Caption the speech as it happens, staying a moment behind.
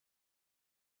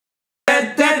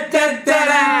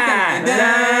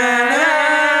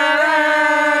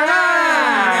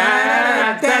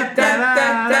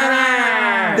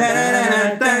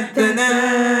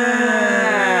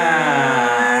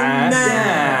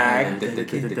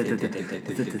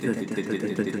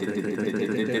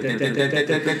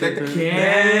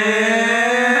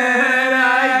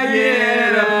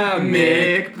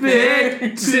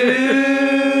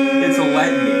It's a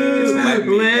let me. It's let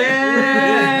me.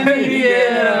 Let me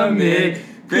get a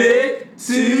McPick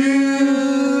too.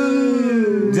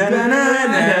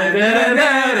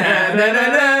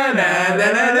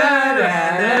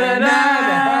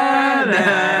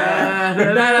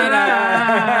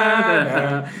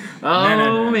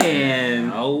 Oh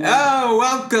man. Oh,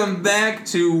 welcome back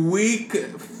to week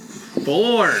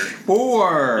 4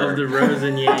 of the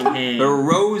Rosen Yang Hang. The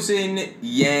Rosen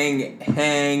Yang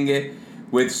Hang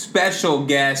with special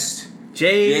guest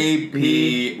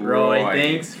JP Roy.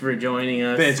 Thanks for joining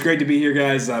us. It's great to be here,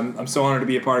 guys. I'm so honored to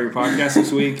be a part of your podcast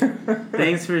this week.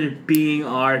 Thanks for being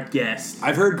our guest.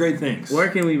 I've heard great things. Where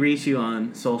can we reach you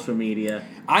on social media?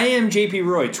 I am JP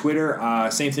Roy. Twitter,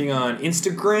 same thing on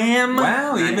Instagram.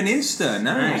 Wow, you have an Insta. I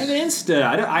Nice. have an Insta.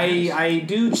 I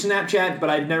do Snapchat, but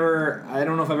I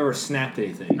don't know if I've ever snapped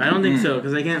anything. I don't think so,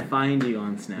 because I can't find you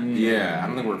on Snapchat. Yeah, I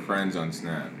don't think we're friends on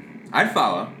Snap. I'd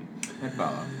follow.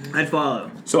 I'd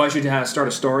follow. So I should start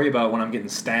a story about when I'm getting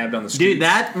stabbed on the street. Dude,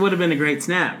 that would have been a great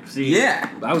snap. See, Yeah.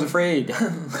 I was afraid. you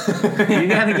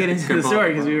gotta get into the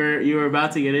story, because you were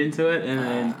about to get into it, and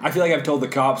then... I feel like I've told the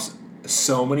cops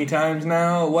so many times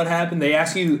now what happened. They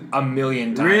ask you a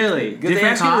million times. Really?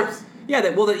 Different cops? Yeah,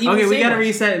 even Okay, we gotta ones.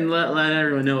 reset and let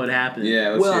everyone know what happened. Yeah,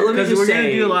 let's Well, hear it. let me Because just we're say,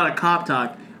 gonna do a lot of cop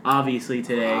talk, obviously,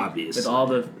 today. Obviously. With all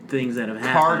the things that have Car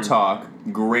happened. Talk,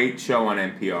 great show on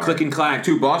NPR. Click and clack.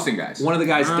 Two Boston guys. One of the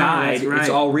guys died. that's right. It's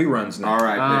all reruns now. All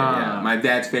right, Ah. yeah. My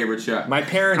dad's favorite show. My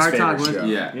parents' Car talk favorite was... show.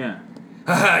 Yeah. Yeah.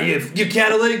 Haha, you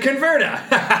catalytic converter.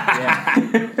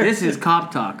 Yeah. This is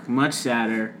Cop Talk. Much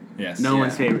sadder. Yes. No Yeah.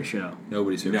 one's favorite show.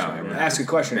 Nobody's favorite No, show ever. yeah. Ask a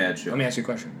question. Bad show. Let me ask you a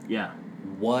question. Yeah.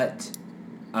 What?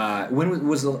 When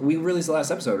we released the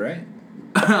last episode, right?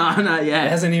 Not yet. It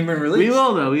hasn't even been released. We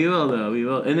will, though. We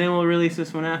will. And then we'll release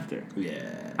this one after.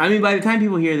 Yeah. I mean, by the time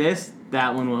people hear this,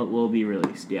 that one will be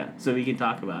released. Yeah. So we can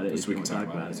talk about it. This if we you can want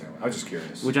talk to about it. it. I was just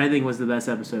curious. Which I think was the best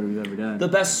episode we've ever done. The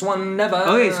best one ever.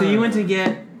 Okay, so you went to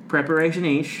get Preparation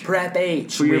H. Prep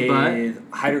H For your butt?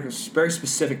 with very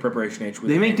specific Preparation H. With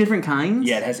They make different kinds?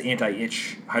 Yeah, it has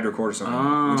anti-itch hydrocortisone,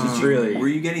 Oh. which is really. Were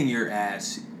you getting your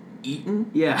ass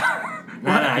eaten? Yeah. No,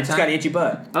 I just got itchy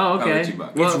butt. Oh, okay. itchy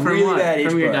butt. Well, It's from really what? bad itch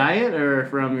From your butt. diet or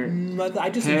from your I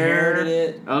just hair? inherited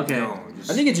it. Okay. No,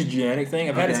 just I think it's a genetic thing.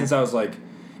 I've had it Okay. since I was like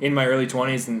in my early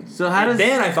 20s, and So how does-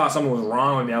 then I thought something was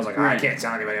wrong with me. I was like, I Right. can't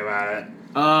tell anybody about it.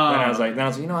 Oh. Then I was like, you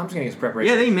know, I'm just gonna get some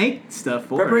preparation. Yeah, they make stuff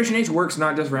for Preparation H works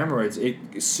not just for hemorrhoids; it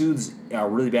soothes a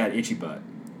really bad itchy butt.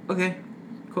 it. Okay.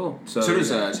 Cool. so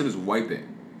does wiping.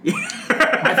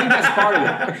 I think that's part of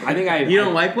it. I think You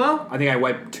don't wipe well? I think I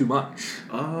wipe too much.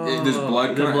 Oh. There's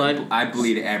blood. The coming. blood. I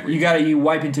bleed everywhere. You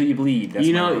wipe until you bleed. That's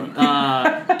You my know,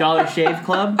 rule. Dollar Shave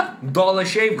Club. Dollar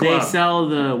Shave They Club. sell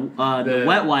the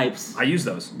wet wipes. I use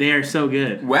those. They are so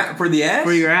good Wet for the ass?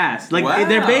 for your ass. Like Wow.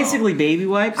 they're basically baby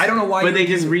wipes. I don't know why but you they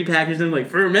do- just repackage them like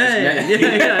for men. Yeah.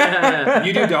 yeah.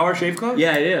 You do Dollar Shave Club?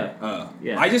 Yeah, I do. Oh.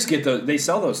 Yeah. I just get they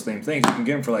sell those same things. You can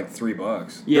get them for like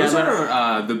 $3. Yeah, Those but-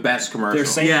 are the best commercials. They're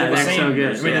same. Yeah, they're the they're same. so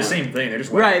good. I mean, Yeah. the same thing. They're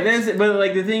just Right, but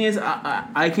like the thing is,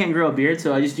 I can't grow a beard,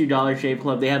 so I just do Dollar Shave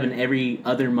Club. They have an every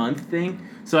other month thing,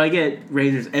 so I get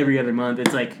razors every other month.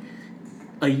 It's like,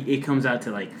 it comes out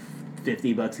to like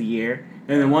 $50 a year,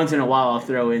 and then once in a while I'll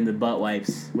throw in the butt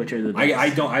wipes, which are the best. I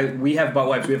don't. We have butt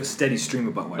wipes. We have a steady stream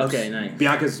of butt wipes. Okay, nice.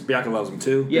 Bianca loves them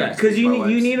too. Yeah, Bianca because you butt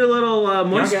wipes. need a little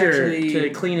moisture actually- to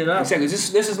clean it up. Exactly.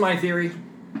 This is my theory.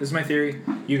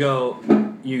 You go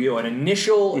an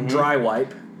initial dry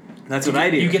wipe. That's what I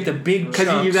do. You get the big chunks.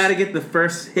 because you got to get the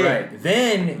first hit, Right.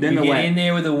 Then you the get wet. in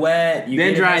there with the wet. You Then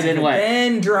get it dry, nice then and wet.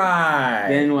 Then dry.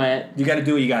 then wet, You got to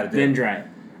do what you got to do. then dry.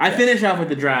 I finish off with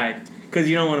the dry because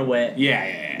you don't want to wet.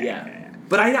 Yeah.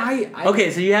 But I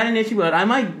Okay, so you had an itchy butt. I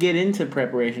might get into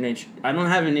Preparation H. I don't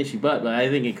have an itchy butt, but I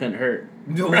think it couldn't hurt.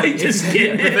 Right, Just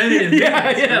kidding. preventative.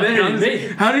 Yeah. Preventative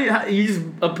maintenance. How you just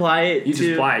apply it? You just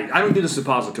apply it. I don't do the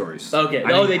suppositories. Okay. They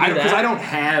do that? because I don't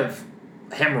have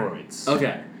hemorrhoids.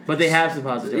 Okay, but they have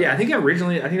suppositories. Yeah, I think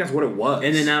that's what it was.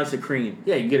 And then now it's a cream.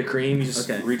 yeah, you get a cream. You just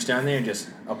Okay. reach down there and just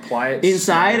apply it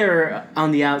Inside or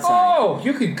on the outside? Oh,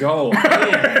 you could go.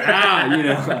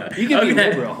 You can be Okay.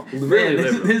 liberal. Really Man,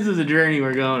 liberal. this is a journey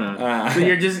we're going on. Ah. So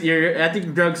you're at the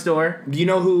drugstore. Do you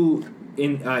know who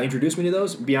introduced me to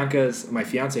those. Bianca's my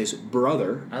fiance's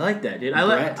brother. I like that, dude.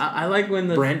 Brett. I like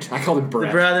when Brent. I called him Brett.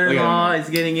 The brother-in-law is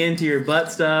getting into your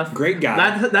butt stuff. Great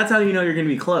guy. That's how you know you're going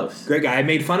to be close. Great guy. I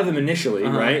made fun of him initially,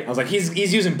 right? I was like,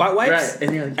 he's using butt wipes, right?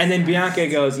 And then Bianca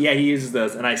goes, yeah, he uses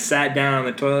those. And I sat down on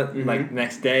the toilet like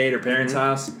next day at her parents'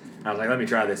 house. I was like, let me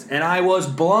try this. And I was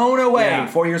blown away. Yeah.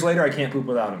 4 years later, I can't poop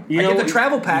without him. I get the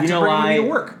travel pack to bring me to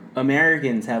work.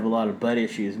 Americans have a lot of butt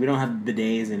issues. We don't have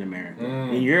bidets in America.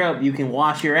 In Europe, you can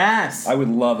wash your ass. I would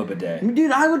love a bidet. Dude,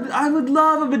 I would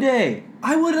love a bidet.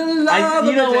 I would love a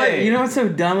bidet. Know what? You know what's so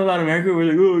dumb about America? We're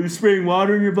like, oh, you're spraying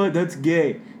water in your butt? That's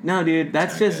gay. No, dude,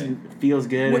 that's just feels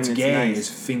good. What's and gay nice. is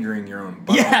fingering your own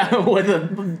butt. Yeah, with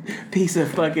a piece of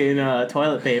fucking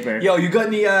toilet paper. Yo, you got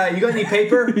any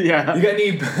paper? Yeah. You got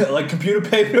any like computer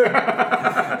paper?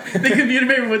 The computer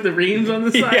paper with the reams on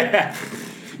the side. Yeah.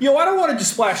 Yo, I don't want to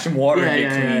just splash some water and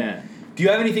get clean. Yeah. Do you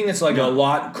have anything that's like a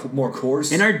lot more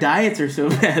coarse? And our diets are so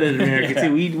bad in America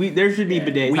too. We there should be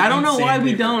bidets. I don't know why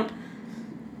we don't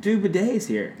do bidets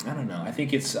here. I don't know. I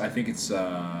think it's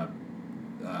the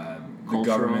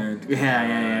government.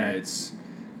 Yeah. It's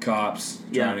cops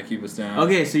trying to keep us down.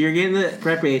 Okay, so you're getting the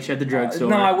Prep H at the drugstore.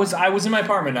 No, I was in my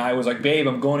apartment. I was like, babe,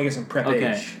 I'm going to get some Prep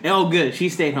H. Oh, good. She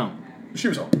stayed home. She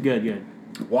was home. Good.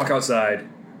 Walk outside.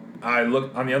 I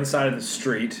look on the other side of the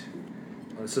street.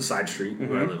 It's a side street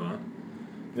where I live on. On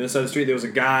the other side of the street, there was a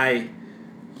guy,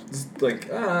 like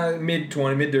mid to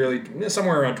early,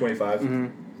 somewhere around 25.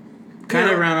 Kind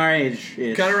of around our age.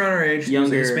 Younger. He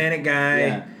was a Hispanic guy.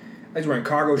 Yeah. He was wearing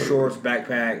cargo shorts,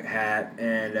 backpack, hat,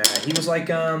 and he was like,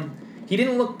 he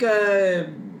didn't look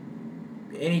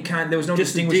any kind. There was no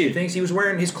distinguishing things. He was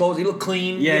wearing his clothes. He looked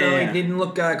clean. He didn't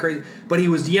look crazy. But he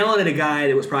was yelling at a guy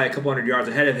that was probably a couple hundred yards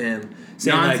ahead of him.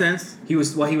 Nonsense.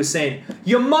 Like, he was saying,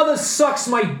 "Your mother sucks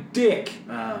my dick.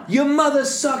 Your mother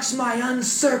sucks my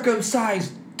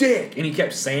uncircumcised dick." And he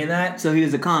kept saying that. So he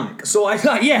was a comic. So I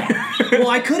thought, yeah. Well,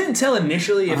 I couldn't tell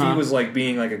initially if he was like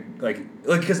being like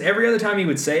because every other time he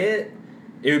would say it,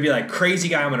 it would be like, crazy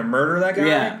guy, I'm gonna murder that guy.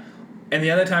 Yeah. And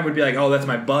the other time would be like, oh, that's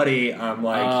my buddy. I'm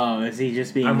like, oh, is he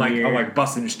just being weird? I'm like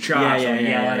busting his chops. I'm yelling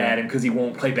at him because he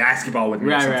won't play basketball with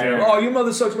me. Right. Oh, your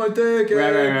mother sucks my dick.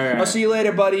 Right. I'll see you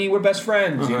later, buddy. We're best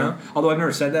friends. You know. Although I've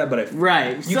never said that, but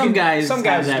some guys have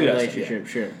that relationship.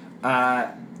 Sure.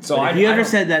 So if you ever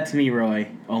said that to me, Roy,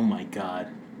 oh my God,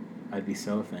 I'd be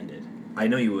so offended. I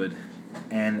know you would,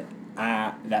 and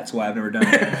that's why I've never done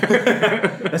it.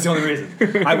 That's the only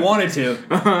reason. I wanted to.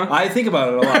 I think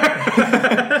about it a lot.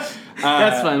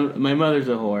 That's fine. My mother's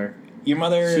a whore. Your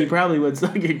mother... She probably would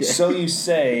suck your dick. So you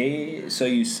say.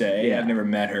 Yeah. I've never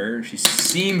met her. She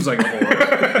seems like a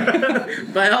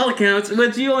whore. By all accounts,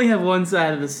 but you only have one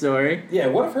side of the story. Yeah,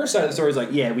 what if her side of the story is like,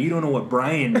 yeah, but you don't know what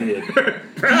Brian did.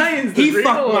 He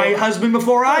fucked my husband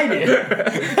before I did.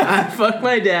 I fucked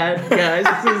my dad. Guys,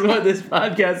 this is what this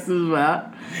podcast is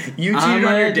about. You cheated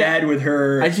on your dad with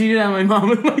her. I cheated on my mom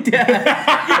with my dad.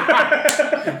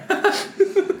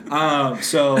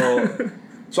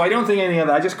 So I don't think anything of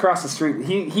that. I just crossed the street.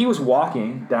 He was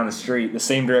walking down the street the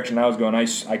same direction I was going.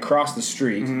 I crossed the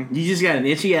street. Mm-hmm. You just got an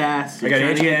itchy ass. I got an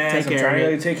itchy ass. I'm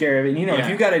trying to take care of it. And you know, if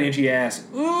you got an itchy ass,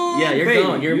 you're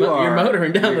going. You're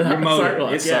motoring down the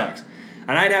sidewalk. It sucks.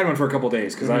 And I'd had one for a couple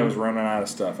days because I was running out of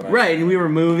stuff. And we were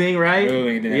moving, right?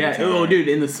 Moving. Oh, dude,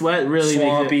 in the sweat really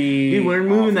swampy. Dude, we're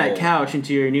moving that couch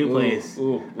into your new place.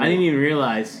 I didn't even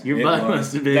realize your butt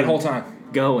must have been that whole time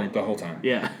going. The whole time.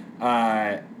 Yeah.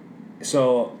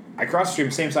 So I crossed the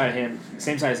street, same side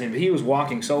as him. But he was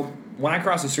walking. So when I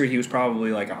crossed the street, he was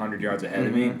probably like 100 yards ahead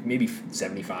of me, maybe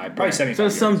 75, probably 75. So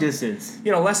yards. Some distance.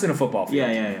 Less than a football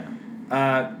field.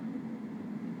 Yeah.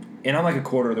 And I'm like a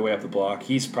quarter of the way up the block.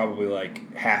 He's probably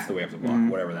like half the way up the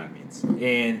block, whatever that means.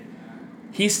 And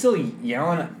he's still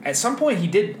yelling. At some point, he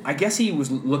did. I guess he was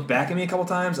looked back at me a couple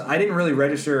times. I didn't really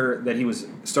register that he was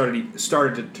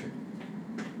started to.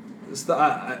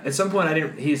 At some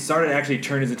point, he started to actually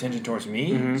turn his attention towards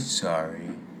me. Mm-hmm. Sorry.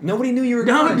 Nobody knew you were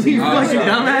gone. No, you fucking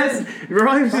dumbass.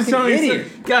 Roy was just telling me.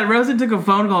 God, Rosen took a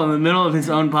phone call in the middle of his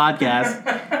own podcast,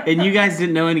 and you guys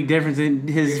didn't know any difference in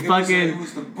his fucking. It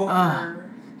was the booker.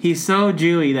 He's so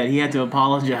Jewy that he had to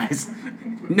apologize.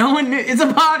 No one knew. It's a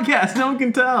podcast. No one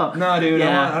can tell. No, dude.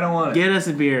 I don't want it. Get us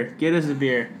a beer.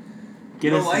 You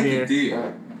don't like it, do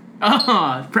you?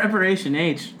 Oh, preparation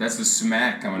H. That's the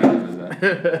smack coming out of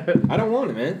that. I don't want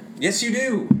it, man. Yes, you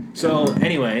do. So,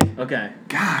 anyway. Okay.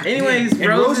 God. Anyways, and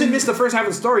Rosen missed the first half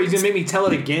of the story. He's going to make me tell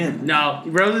it again. No.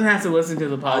 Rosen has to listen to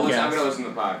the podcast. I'm going to listen to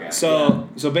the podcast.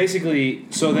 So basically,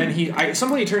 then at some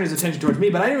point he turned his attention towards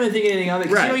me, but I didn't really think anything of it.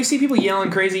 Right. You see people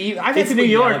yelling crazy. It's New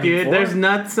York, dude. There's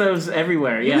nutsos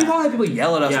everywhere. Yeah. We've all had people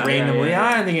yell at us randomly.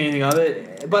 I didn't think anything of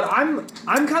it. but I'm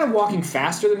kind of walking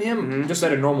faster than him, just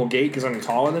at a normal gait because I'm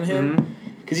taller than him.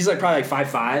 Because he's like probably like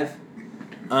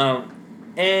 5'5",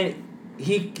 and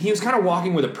he was kind of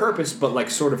walking with a purpose, but like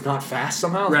sort of not fast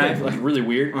somehow, right? Like really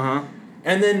weird.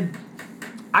 And then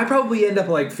I probably end up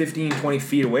like 15, 20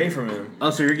 feet away from him. Oh,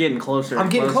 so you're getting closer. I'm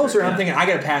getting closer. Yeah. I'm thinking I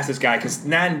gotta pass this guy because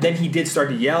then he did start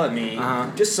to yell at me,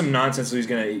 just some nonsense. So he's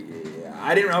gonna.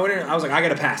 I was like, I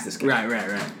gotta pass this guy.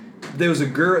 Right. There was this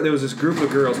group of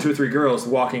girls, 2 or 3 girls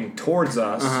walking towards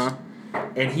us,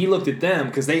 and he looked at them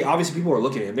because obviously people were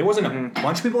looking at him. There wasn't a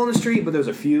bunch of people on the street, but there was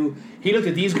a few. He looked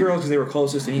at these girls because they were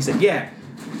closest, and he said, "Yeah,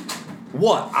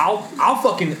 what?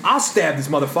 I'll stab this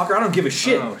motherfucker. I don't give a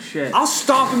shit. Oh shit! I'll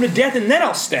stomp him to death and then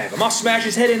I'll stab him. I'll smash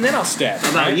his head in and then I'll stab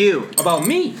him. About you? About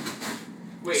me."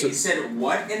 Wait, he said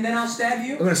what, and then I'll stab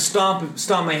you? I'm gonna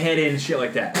stomp my head in and shit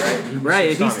like that, right? Right.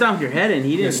 If he stomped your head in,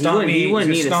 he wouldn't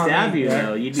need to stab you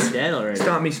though. You'd be dead already.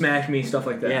 Stomp me, smash me, stuff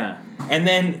like that. Yeah. And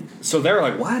then so they were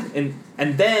like, "What?" And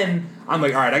then I'm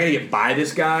like, "All right, I gotta get by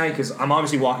this guy because I'm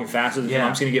obviously walking faster than him.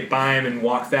 I'm just gonna get by him and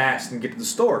walk fast and get to the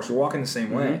store." So we're walking the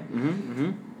same way.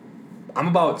 I'm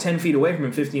about 10 feet away from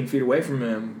him, 15 feet away from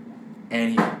him, and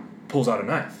he pulls out a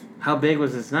knife. How big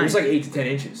was this knife? It was like 8 to 10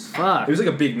 inches. Fuck. It was like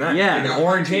a big knife. Yeah. Like an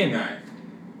orange handle.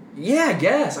 Yeah, I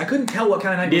guess. I couldn't tell what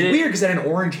kind of knife. It was weird because it had an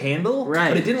orange handle. Right.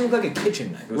 But it didn't look like a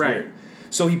kitchen knife. It was weird.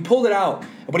 So he pulled it out,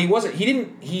 but he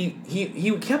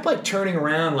kept like turning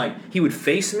around, like he would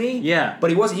face me. Yeah.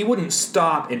 But he wouldn't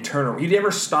stop and turn around. He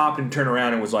never stopped and turned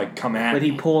around and was like, come at me. But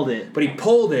he pulled it. But he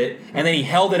pulled it, and then he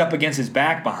held it up against his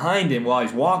back behind him while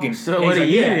he's walking. So what did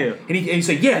he do? And he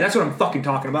said, yeah, that's what I'm fucking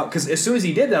talking about. Because as soon as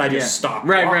he did that, I just stopped.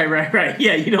 Right.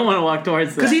 Yeah, you don't want to walk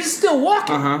towards that. Because he's still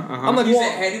walking. I'm like, he's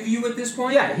ahead of you at this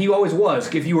point? Yeah, he always was.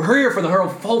 If you were here for the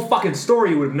whole fucking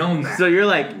story, you would have known that. So you're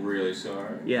like... Really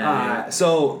sorry. Yeah.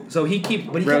 So he kept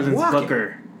walking.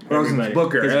 Rosen's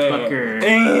Booker. His Booker.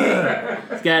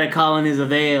 He's got to call in his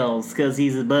avails because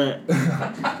he's a butt.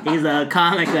 He's a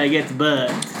comic that gets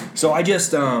butt. So I just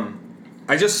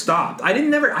stopped. I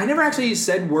never actually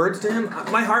said words to him.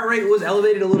 My heart rate was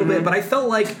elevated a little bit, but I felt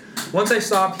like once I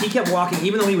stopped, he kept walking,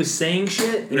 even though he was saying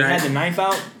shit and he had the knife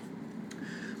out.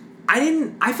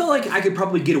 I felt like I could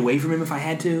probably get away from him if I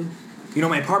had to. You know,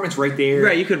 my apartment's right there.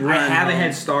 Right, you could run. I have a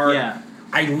head start. Yeah.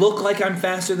 I look like I'm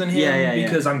faster than him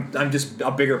because I'm just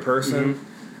a bigger person.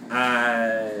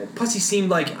 Plus, he seemed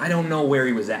like I don't know where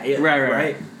he was at.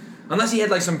 Right. Unless he had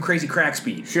like some crazy crack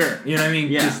speed. Sure. You know what I mean?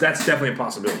 Yeah. That's definitely a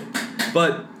possibility.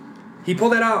 But he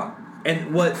pulled that out,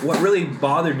 and what really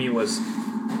bothered me was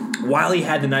while he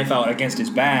had the knife out against his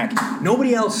back,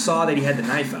 nobody else saw that he had the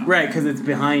knife out. Right, because it's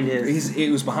behind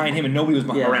It was behind him, and nobody was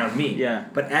around me. Yeah.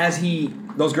 But as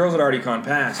those girls had already gone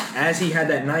past, as he had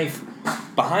that knife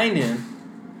behind him,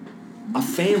 a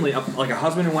family, like a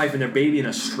husband and wife and their baby in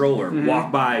a stroller,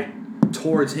 walked by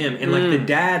towards him, and like the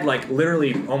dad, like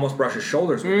literally almost brushed his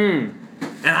shoulders with him.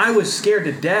 And I was scared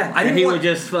to death. But then he would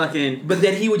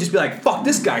just be like, "Fuck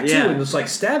this guy too," and just like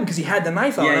stab him because he had the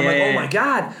knife out. And I'm like, "Oh my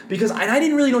god!" Because I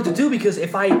didn't really know what to do because I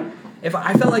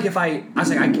felt like I was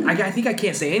like, I think I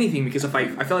can't say anything because I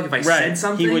felt like if I said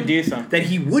something, he would do something. That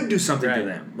he would do something to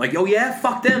them. Like, oh yeah,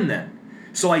 fuck them then.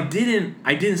 So I didn't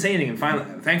say anything, and finally,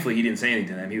 thankfully, he didn't say anything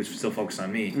to them. He was still focused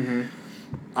on me.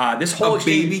 This whole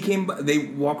baby came by. They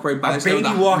walked right by. A baby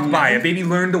walked by. A baby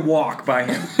learned to walk by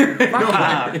him.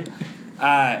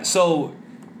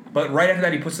 But right after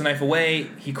that, he puts the knife away.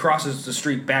 He crosses the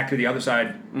street back to the other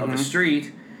side of the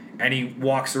street, and he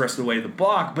walks the rest of the way to the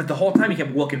block. But the whole time, he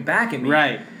kept looking back at me.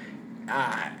 Right.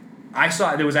 I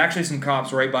saw there was actually some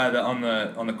cops right by on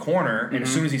the corner, and as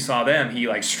soon as he saw them, he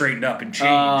like straightened up and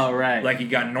changed. Oh, right. Like he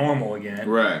got normal again.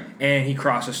 Right. And he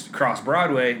crossed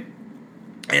Broadway,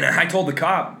 and I told the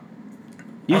cop.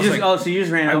 So you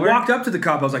just ran over? I walked up to the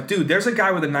cop. I was like, dude, there's a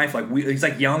guy with a knife. Like he's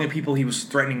like yelling at people. He was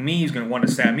threatening me. He's going to want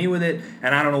to stab me with it.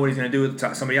 And I don't know what he's going to do with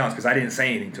somebody else because I didn't say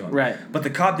anything to him. Right. But the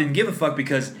cop didn't give a fuck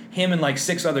because him and like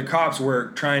 6 other cops were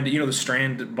trying to, the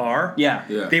Strand bar? Yeah.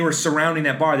 They were surrounding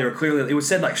that bar. They were clearly, it was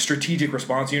said like strategic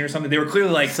response unit or something. They were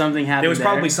clearly like. Something happened there was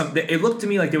probably something. It looked to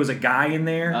me like there was a guy in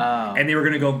there. Oh. And they were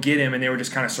going to go get him and they were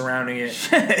just kind of surrounding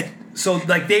it. So,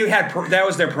 like, they had that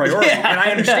was their priority, and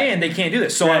I understand they can't do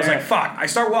this. So I was like, fuck. I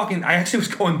start walking. I actually was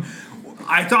going.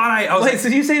 I thought I was. Wait, so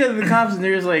you say to the cops, and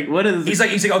they're just like, "What is?" He's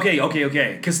like,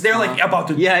 okay, because they're like about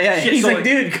to. Yeah. Shit. He's So like,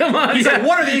 dude, come on. He's like,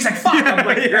 what are they? He's like, fuck. I'm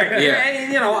like, right.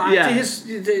 Yeah.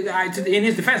 In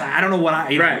his defense, I don't know what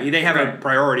they have a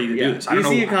priority to do this. I don't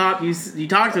know. You see a cop, you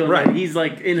talk to him, right? He's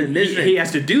like in a mission. He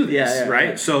has to do this, right?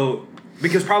 Yeah. So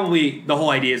because probably the whole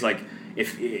idea is like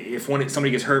if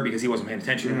somebody gets hurt because he wasn't paying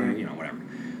attention, whatever.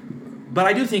 But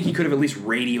I do think he could have at least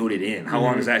radioed it in. How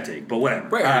long does that take? But whatever.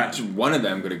 Right, just one of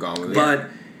them could have gone with it. But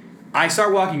I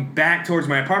start walking back towards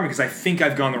my apartment because I think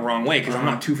I've gone the wrong way because I'm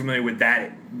not too familiar with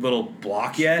that little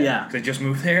block yet. Yeah. Because I just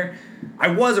moved there. I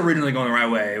was originally going the right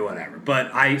way, whatever.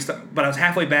 But I was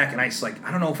halfway back and I was like,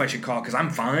 I don't know if I should call because I'm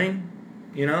fine,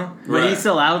 you know? But he's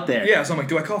still out there. Yeah, so I'm like,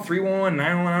 do I call 311,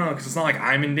 911? I don't know because it's not like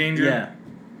I'm in danger. Yeah.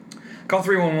 I called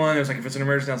 311. It was like, if it's an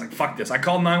emergency, I was like, fuck this. I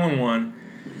called 911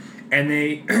 and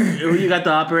they... You got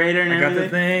the operator and everything? I got the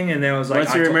thing and then I was like...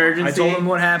 What's your emergency? I told them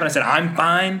what happened. I said, I'm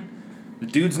fine. The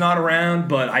dude's not around,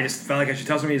 but I just felt like I should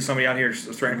tell somebody there's somebody out here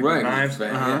threatening people with knives.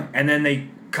 And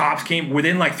then cops came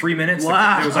within like 3 minutes.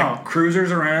 Wow. There was like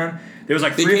cruisers around. There was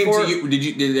like they three came or four. To you,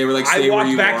 did they were like I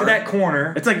walked back to that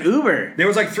corner. It's like Uber. There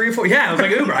was like 3 or 4. Yeah, it was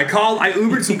like Uber. I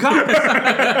Ubered some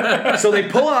cops. So they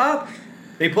pull up,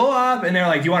 and they're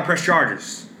like, "Do you want to press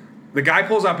charges?" The guy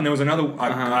pulls up, and there was another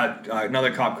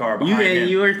cop car behind him.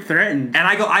 You were threatened. And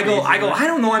I go. I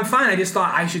don't know. I'm fine. I just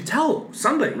thought I should tell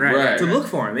somebody to look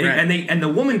for him. And the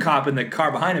woman cop in the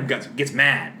car behind him gets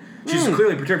mad. She's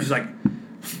clearly perturbed. She's like,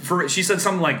 she said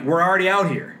something like, "We're already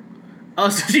out here." Oh,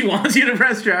 so she wants you to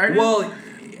press charges? Well,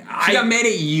 she got mad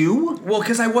at you? Well,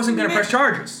 because I wasn't going to press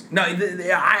charges. No,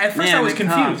 at first I was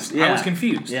confused. Yeah. I was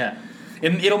confused. Yeah.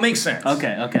 It'll make sense.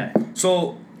 Okay.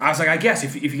 So I was like, I guess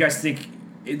if you guys think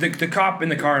the cop in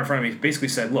the car in front of me basically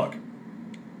said, look,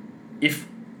 if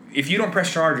you don't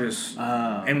press charges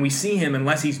and we see him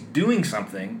unless he's doing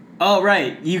something. Oh,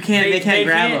 right. You can't. They can't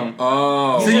grab him.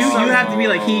 Oh. So you have to be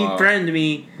like, he threatened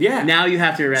me. Yeah. Now you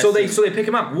have to arrest him. So they pick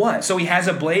him up. What? So he has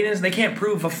a blade in his. They can't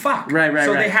prove a fuck. Right.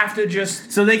 So they have to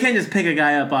just. So they can't just pick a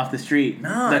guy up off the street.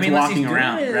 That's walking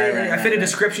around. I fit a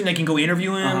description. They can go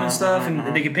interview him and stuff,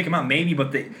 and they can pick him up maybe.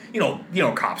 But they,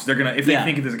 cops. They're gonna if they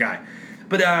think there's a guy.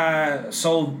 But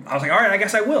so I was like, all right, I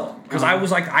guess I will, because I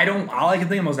was like, all I could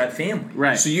think of was that family.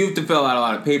 Right. So you have to fill out a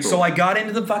lot of paperwork. So I got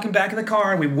into the fucking back of the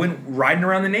car and we went riding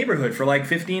around the neighborhood for like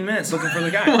 15 minutes looking for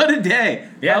the guy. What a day!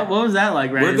 Yeah. What was that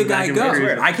like? Where'd the guy go?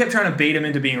 Weird. I kept trying to bait him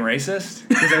into being racist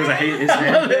because there was a hate.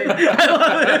 I love it.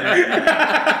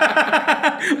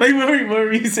 Like, what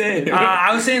were you saying?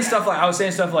 I was saying stuff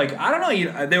like I don't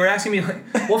know. They were asking me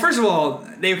like, well, first of all,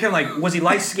 they were kind of like, was he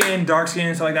light skinned, dark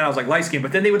skinned, stuff like that. I was like light skinned,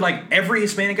 but then they would like every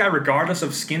Hispanic guy, regardless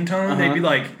of skin tone, they'd be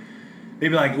like,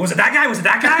 was it that guy? Was it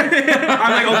that guy?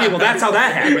 I'm like, okay, well, that's how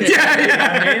that happened. Yeah. You know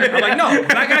what I mean? I'm like, no,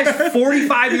 that guy's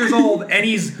 45 years old and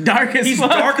he's darker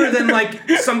than like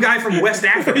some guy from West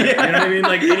Africa. Yeah. You know what I mean?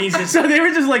 Like, and he's just. So they were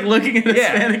just like looking at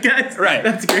Hispanic guys. Right.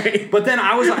 That's great. But then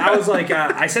I was like,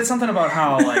 I said something about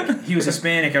how like he was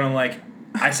Hispanic, and I'm like,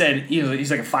 I said he's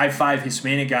like a 5'5"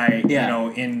 Hispanic guy,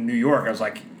 in New York. I was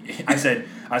like, it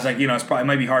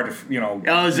might be hard to,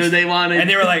 Oh, so they wanted. And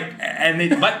they were like,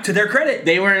 but to their credit,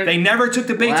 they never took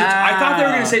the bait. Wow. I thought they were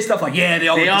going to say stuff like, yeah, they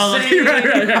all look the same. Right.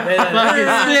 Fucking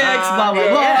sticks, blah, blah,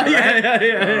 blah.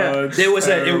 Yeah. There was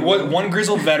one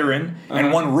grizzled veteran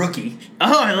and one rookie.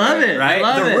 Oh, I love it. Right? I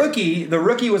love it. The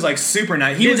rookie was like super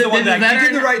nice. He was the one that he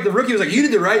did the right. The rookie was like, you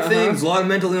did the right thing. There's a lot of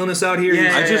mental illness out here.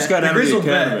 I just got out of the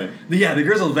academy. The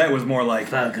grizzled vet was more like,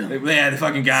 the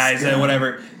fucking guys and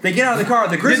whatever. They get out of the car.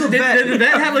 The grizzled vet. Did the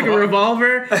vet have like a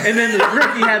revolver, and then the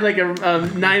rookie had like a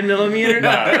 9mm?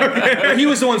 No. He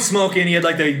was the one smoking. He had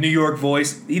like the New York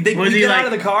voice. He get out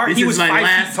of the car. He was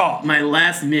 5 feet tall. My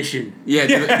last mission. Yeah.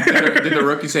 Did the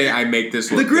rookie say, "I make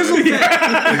this look"? The grizzled vet.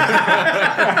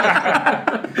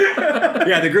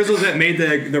 Yeah, the grizzled vet made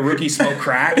the rookie smoke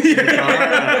crack in the car,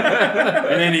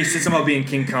 and then he said something about being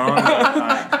King Kong.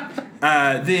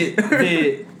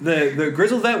 The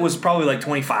grizzled vet was probably like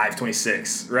 25,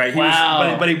 26, right?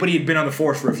 Wow. But he had been on the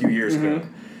force for a few years ago.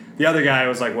 The other guy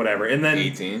was like whatever, and then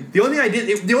 18. The only thing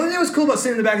that was cool about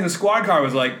sitting in the back of the squad car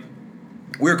was like,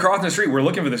 we were crossing the street, we were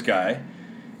looking for this guy,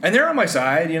 and they're on my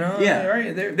side, Yeah.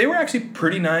 Right? They were actually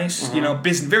pretty nice,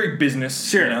 very business,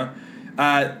 Sure.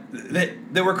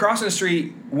 They were crossing the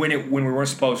street when we weren't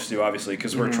supposed to, obviously,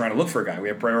 because we're trying to look for a guy. We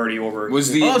have priority over.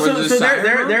 So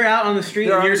they're out on the street.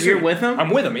 And you're with them. I'm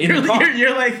with them in the car.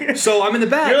 You're like. So I'm in the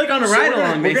back. You're like on a ride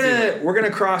along. We're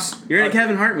gonna cross. You're in a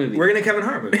Kevin Hart movie. We're in a Kevin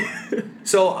Hart movie.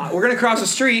 So we're gonna cross the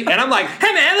street, and I'm like,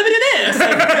 "Hey man, let me do this."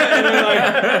 And they're like,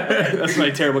 that's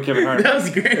my terrible Kevin Hart. That was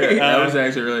great. That was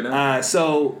actually really nice.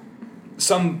 So.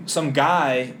 Some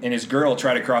guy and his girl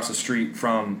try to cross the street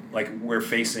from, like, we're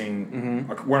facing,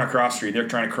 we're on a cross street. They're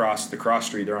trying to cross the cross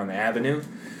street. They're on the avenue,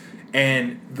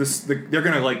 and they're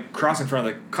gonna like cross in front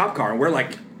of the cop car, and we're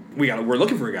like, we're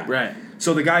looking for a guy. Right.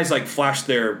 So the guys like flash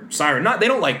their siren. They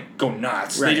don't like go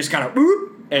nuts. Right. They just kind of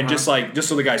and just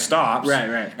so the guy stops.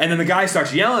 Right. And then the guy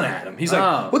starts yelling at him. He's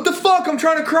like, "What the fuck? I'm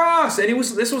trying to cross." And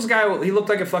this was a guy. He looked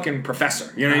like a fucking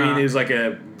professor. You know what I mean? He was like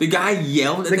the guy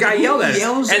yelled. The guy yelled at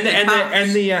him.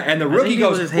 And the rookie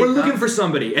goes, "We're looking for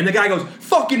somebody." And the guy goes,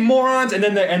 "Fucking morons!" And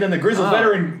then the grizzled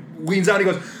veteran leans out and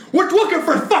he goes, "We're looking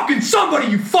for fucking somebody,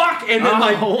 you fuck!" And then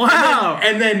wow.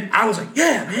 And then I was like,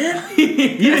 "Yeah, man,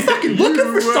 you're fucking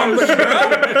looking for somebody,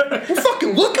 bro. We're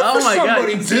fucking looking for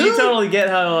somebody, dude." So you totally get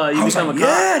how you become a cop.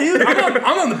 Yeah, dude,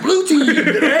 I'm on the blue team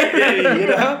today, you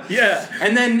know? Yeah.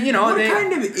 And then what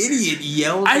kind of idiot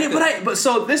yells? But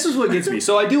so this is what gets me.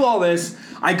 So I do all this.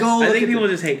 I think people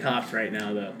just hate cops right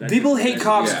now, though. People hate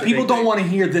cops. Yeah. People don't want to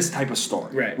hear this type of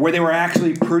story, right? Where they were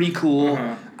actually pretty cool.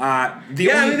 I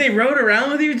mean, they rode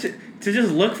around with you to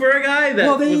just look for a guy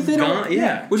that was gone.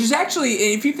 Yeah, which is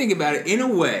actually, if you think about it, in a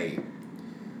way,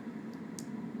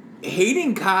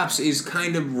 hating cops is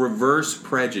kind of reverse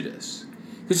prejudice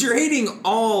because you're hating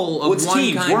all of one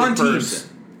teams. kind We're of on person.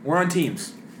 Teams. We're on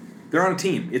teams. They're on a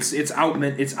team. It's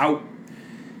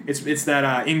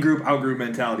that in-group, out-group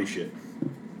mentality shit.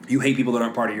 You hate people that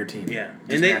aren't part of your team. Yeah.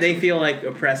 And they feel like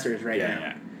oppressors now.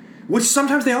 Yeah. Which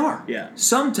sometimes they are. Yeah.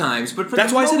 Sometimes, but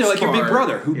that's why I said they're like your big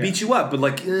brother who beats you up, but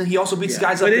like he also beats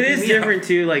guys up. But it is different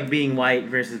too, like being white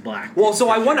versus black. Well, so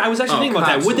I was actually thinking about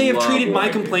that. Would they have treated my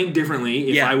complaint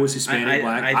differently if I was Hispanic,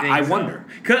 black? I wonder.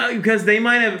 Because they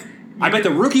might have. I bet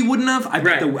the rookie wouldn't have. I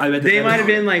bet they might have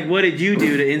been like, "What did you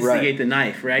do to instigate the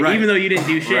knife?" Right? Even though you didn't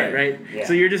do shit, right? Yeah.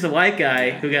 So you're just a white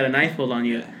guy who got a knife pulled on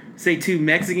you. Yeah. Say two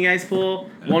Mexican guys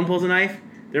one pulls a knife.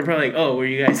 They're probably like, "Oh, were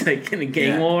you guys like in a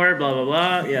gang war?" Blah blah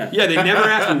blah. Yeah. Yeah, they never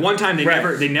asked me. One time, they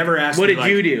never asked me. What did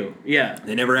you do? Yeah.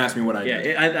 They never asked me what I did.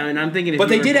 Yeah, and I'm thinking. But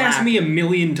they did ask me a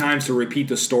million times to repeat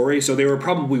the story, so they were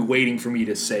probably waiting for me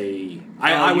to say.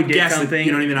 I would guess something.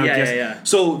 You know what I mean? I would guess. Yeah.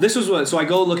 So this was what. So I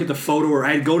go look at the photo, or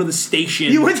I go to the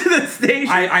station. You went to the station.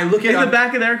 I look at in the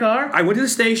back of their car. I went to the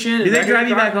station. Did they drive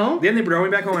you back home? Then they drove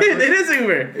me back home. It is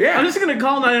Uber. Yeah. I'm just gonna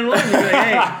call 911 and be like,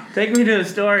 "Hey, take me to the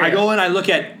store." I go in. I look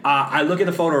at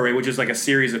the photo array, which is like a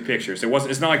series of pictures.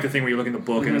 It's not like the thing where you look in the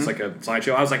book and it's like a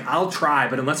slideshow. I was like, I'll try,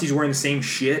 but unless he's wearing the same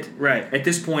shit, right? At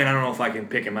this point, I don't know if I can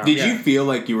pick him out. Did you feel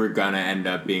like you were gonna end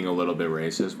up being a little bit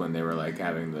racist when they were like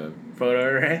having the photo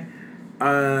array?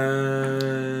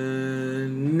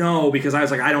 No, because I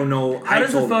was like, I don't know. How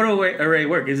does the photo array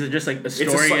work? Is it just like a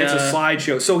story? It's a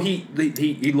slideshow. So he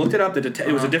looked it up.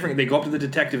 It was a different. They go up to the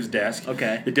detective's desk.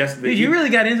 Okay. The desk. Dude, you really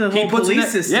got into the whole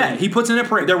police system. Yeah, he puts in a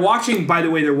parade. They're watching. By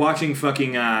the way, they're watching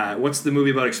fucking. What's the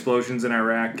movie about explosions in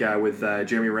Iraq with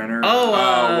Jeremy Renner?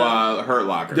 Hurt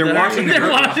Locker. They're watching.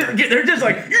 They're just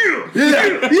like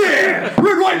yeah,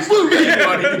 red, white, blue.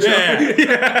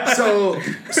 Yeah.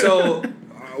 So.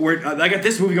 I got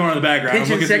this movie going on in the background.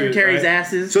 Pinching secretaries'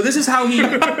 asses. So this is how he.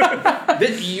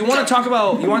 You want to talk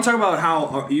about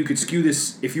how you could skew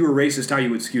this if you were racist? How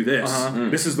you would skew this?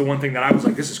 This is the one thing that I was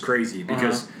like, this is crazy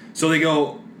because so they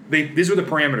go. These were the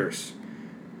parameters.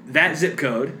 That zip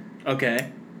code.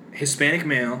 Okay. Hispanic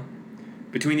male,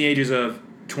 between the ages of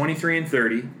 23 and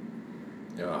 30.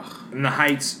 Ugh. And the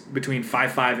heights between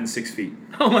 5'5" and 6 feet.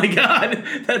 Oh my god,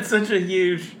 that's such a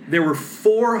huge. There were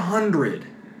 400.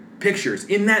 Pictures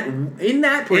in that in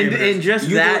just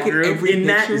that group in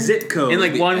that zip code in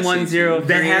like 1103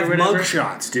 that have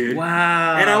mugshots, dude.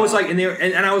 Wow. And I was like, and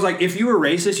I was like, if you were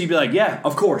racist, you'd be like, yeah,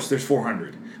 of course, there's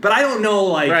 400. But I don't know,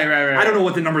 like, right. I don't know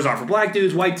what the numbers are for black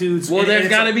dudes, white dudes. Well, there's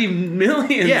got to be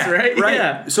millions, right?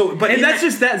 Yeah. So, but that's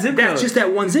just that zip code. That's just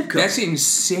that one zip code. That's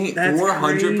insane. That's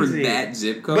 400 for crazy. that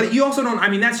zip code. But you also don't. I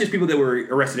mean, that's just people that were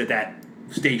arrested at that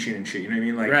station and shit. You know what I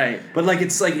mean? Like, right. But like,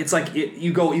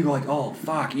 you go like, oh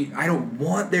fuck, I don't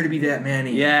want there to be that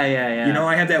many. Yeah. You know,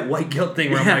 I have that white guilt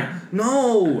thing where I'm like,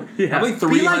 no. Yeah. Probably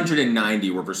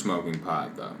 390 were for smoking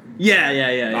pot though.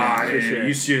 Yeah. For sure.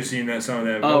 You should have seen that some of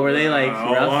them. Oh, were they like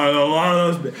a lot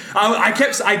of those?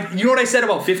 You know what I said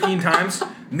about 15 times?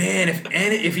 Man,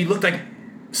 if he looked like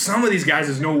some of these guys,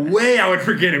 there's no way I would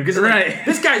forget him because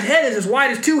this guy's head is as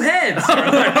wide as two heads.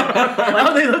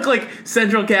 How they look like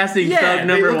central casting thug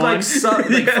number they look one,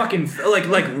 like fucking like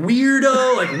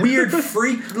weirdo, like weird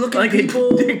freak looking like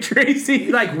people. Dick Tracy,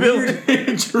 like weird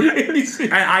Dick Tracy.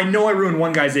 I know I ruined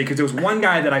one guy's day because there was one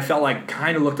guy that I felt like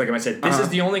kind of looked like him. I said, this is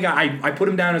the only guy. I put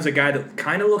him down as a guy that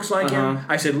kind of looks like him.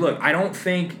 I said, look, I don't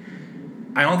think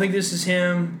this is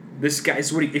him. this guy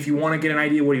is what if you want to get an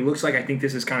idea what he looks like, I think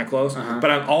this is kind of close.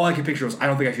 But all I could picture was I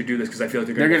don't think I should do this because I feel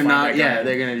like they're gonna not. Yeah,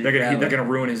 they're gonna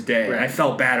ruin his day. Right. And I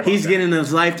felt bad about. He's getting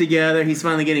his life together. He's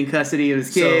finally getting custody of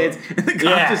his kids. And the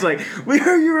cop's just like, we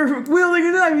heard you were wielding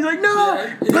a knife. He's like,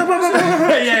 no.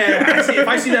 If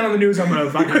I see that on the news, I'm gonna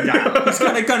fucking die. He's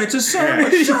got a gun. It's a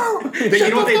sandwich. You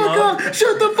know what they loved?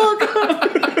 Shut the fuck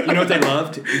up. You know what they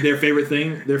loved? Their favorite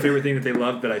thing that they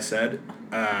loved that I said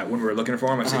when we were looking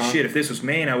for him. I said, shit, if this was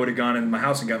Maine, I would have gone in my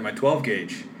house and gotten my 12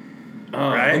 gauge.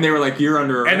 Right? And they were like, you're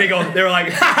under arrest. And they were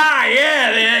like, ha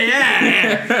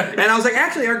yeah. And I was like,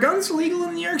 actually, are guns legal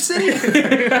in New York City?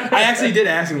 I actually did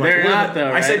ask him. Like, they're not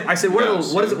though. Right? I said, what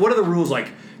are the rules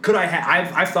like? Could I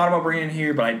have? I've thought about bringing it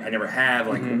here, but I never have.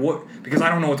 Like what? Because I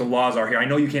don't know what the laws are here. I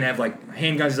know you can't have like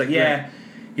handguns. He's like, yeah. Right.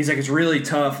 He's like, it's really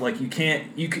tough. Like you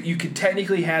can't. You could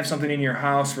technically have something in your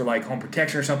house for like home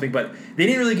protection or something, but they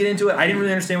didn't really get into it. I didn't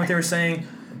really understand what they were saying.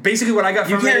 Basically, what I got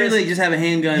from you can't really just have a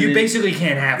handgun. You basically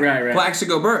can't have it. Right.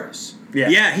 Plaxico bursts.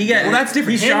 Yeah. He got. Well, that's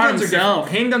different. He shot himself.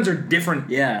 Handguns are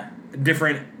different. Yeah.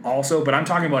 Different also, but I'm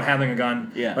talking about having a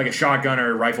gun, like a shotgun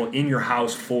or a rifle, in your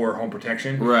house for home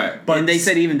protection. Right. But and they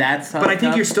said even that's. But I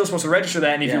think you're still supposed to register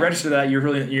that, and if you register that, you're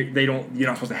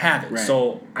not supposed to have it. Right.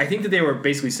 So I think that they were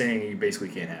basically saying you basically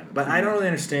can't have it. But I don't really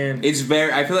understand.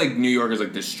 I feel like New York is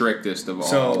like the strictest of all.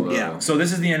 So So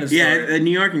this is the end of the story. Yeah,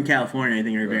 New York and California, I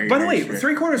think, are very. By the way,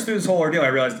 strict. 3/4 through this whole ordeal, I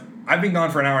realized I've been gone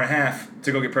for an hour and a half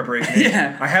to go get preparation.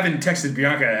 I haven't texted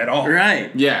Bianca at all.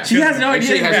 Right. Yeah. She has no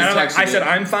idea. I said,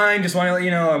 I'm fine, just want to let you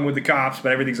know I'm with the cops,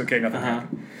 but everything's okay, nothing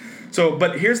happened. So,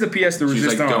 but here's the pièce de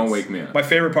resistance. She's like, don't wake me up. My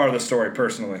favorite part of the story,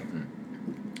 personally.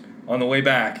 On the way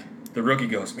back, the rookie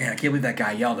goes, man, I can't believe that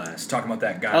guy yelled at us, talking about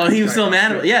that guy. Oh, he was so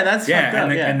mad about it. Yeah, that's fucked up.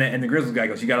 And the Grizzlies guy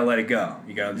goes, you got to let it go.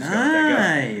 You got to just let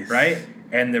that go. Right?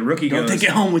 And the rookie goes, don't take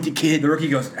it home with you, kid. The rookie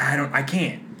goes, I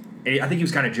can't. And I think he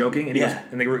was kind of joking, and he goes,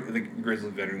 and the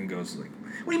Grizzlies veteran goes like,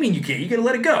 "What do you mean you can't? You got to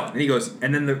let it go." And he goes,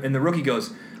 and then the rookie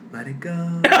goes, "Let it go."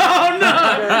 Oh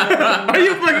no! Are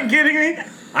you fucking kidding me?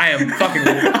 I am fucking.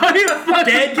 Are you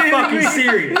fucking fucking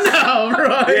serious? No,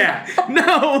 bro. Yeah.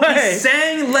 No way. He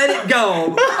sang "Let It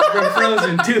Go" from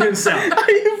Frozen to himself.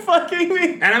 Are you fucking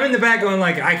me? And I'm in the back going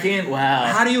like, I can't. Wow.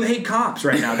 How do you hate cops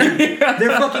right now? They're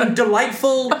fucking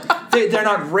delightful. They're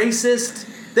not racist.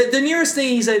 The nearest thing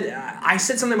he said, I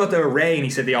said something about the array, and he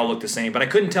said they all look the same, but I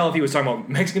couldn't tell if he was talking about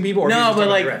Mexican people or if he was talking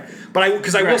about the array. But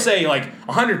because I will say, like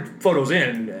 100 photos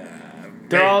in,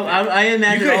 they're all. I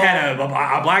imagine you could have had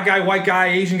a black guy, white guy,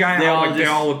 Asian guy. They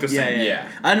all look the same. Yeah.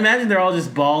 I'd imagine they're all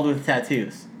just bald with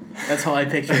tattoos. That's how I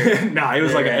picture it. Nah, it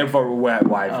was like a wide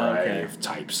variety of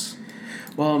types.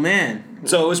 Well, man.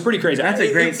 So it was pretty crazy. That's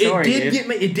a great story.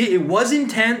 It was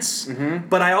intense,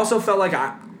 but I also felt like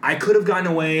I could have gotten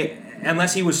away.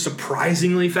 Unless he was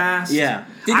surprisingly fast. Yeah.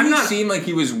 Did he seem like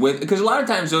he was with... Because a lot of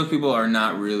times those people are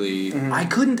not really...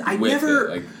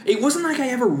 It wasn't like I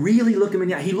ever really looked him in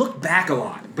the eye. He looked back a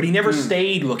lot, but he never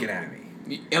stayed looking at me.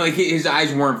 Like his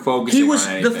eyes weren't focusing on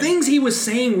anything. The things he was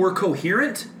saying were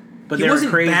coherent, but he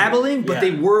wasn't babbling, but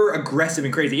they were aggressive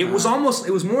and crazy. It was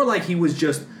more like he was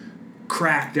just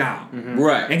cracked out.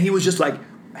 Right. And he was just like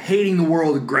hating the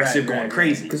world, aggressive, going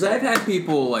crazy. Because I've had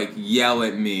people like yell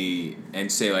at me and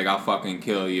say like I'll fucking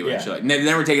kill you and shit. Like, they've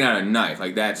never taken out a knife.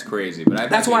 Like that's crazy. But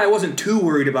that's why I wasn't too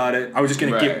worried about it. I was just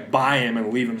gonna get by him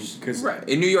and leave him. Cause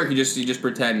in New York, you just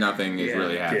pretend nothing is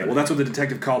really happening. Yeah. Well, that's what the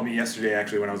detective called me yesterday.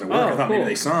 Actually, when I was at work, I thought maybe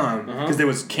they saw him because there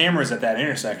was cameras at that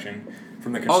intersection.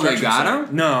 From the construction they got site.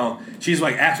 him? No. She's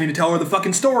like, asked me to tell her the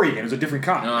fucking story again. It was a different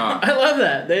cop. I love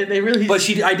that. They really... But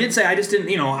I did say, I just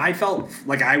didn't, I felt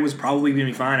like I was probably going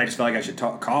to be fine. I just felt like I should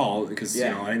call because,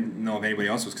 I didn't know if anybody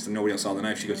else was because nobody else saw the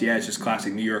knife. She goes, it's just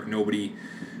classic New York. Nobody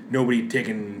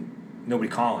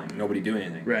calling. Nobody doing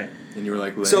anything. Right. And you were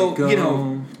like, let it go.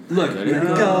 Look. Let it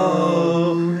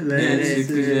go. Let it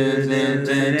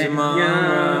go.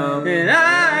 Tomorrow.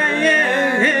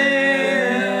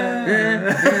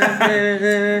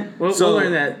 We'll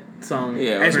learn that song.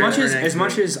 Yeah, as much as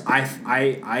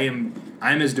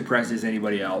I'm as depressed as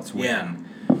anybody else when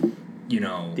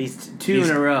these two in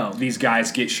a row. These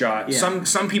guys get shot. Yeah.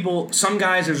 Some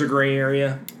guys there's a gray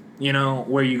area,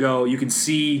 where you can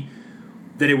see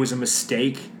that it was a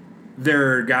mistake.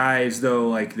 There are guys though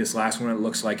like this last one. It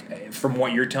looks like from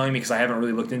what you're telling me because I haven't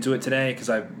really looked into it today because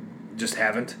I just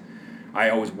haven't. I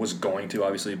always was going to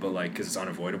obviously, but like because it's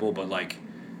unavoidable, but like.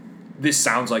 This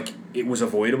sounds like it was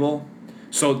avoidable.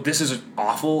 So this is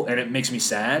awful, and it makes me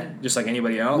sad, just like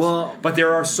anybody else. Well, but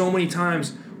there are so many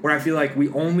times where I feel like we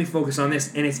only focus on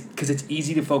this, and it's because it's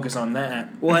easy to focus on that.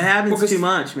 Well, it happens too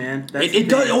much, man. It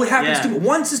does. Oh, it happens too much.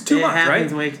 Once is too much,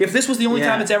 right? If this was the only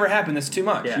time it's ever happened, that's too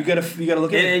much. Yeah. You gotta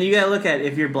look at it. And you gotta look at,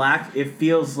 if you're black, it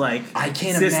feels like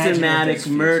systematic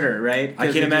murder, right?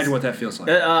 I can't imagine what that feels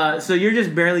like. So you're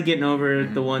just barely getting over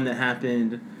the one that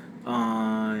happened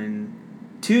on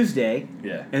Tuesday,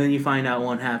 and then you find out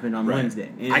one happened on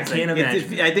Wednesday. And I can't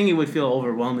imagine. I think it would feel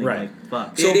overwhelming. Right. Like,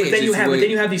 fuck. So, but then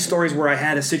you have these stories where I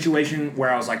had a situation where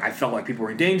I was like, I felt like people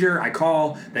were in danger. I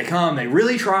call, they come, they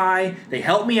really try, they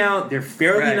help me out. They're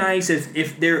fairly nice.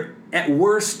 If they're at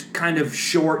worst kind of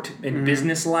short and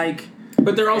businesslike.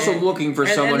 But they're also looking for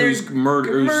someone who's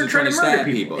trying to stab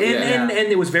people. And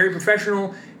it was very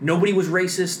professional. Nobody was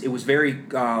racist. It was very,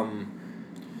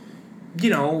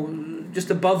 just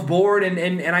above board,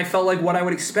 and I felt like what I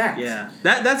would expect. Yeah,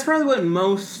 that's probably what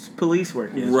most police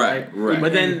work is. Right.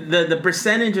 But then the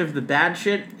percentage of the bad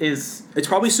shit is it's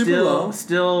probably super low.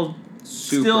 Still,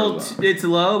 it's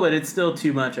low, but it's still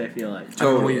too much. I feel like. I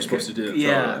don't know what you're supposed to do.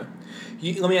 Yeah.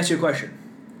 Let me ask you a question.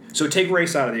 So take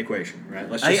race out of the equation, right?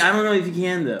 I don't know if you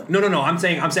can though. No. I'm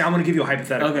saying I'm going to give you a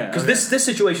hypothetical. Okay. Because this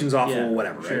situation's awful,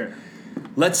 whatever. Right? Sure.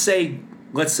 Let's say,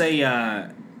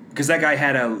 because that guy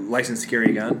had a license to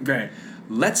carry a gun. Right.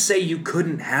 Let's say you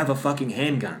couldn't have a fucking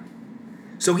handgun.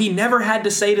 So he never had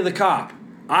to say to the cop,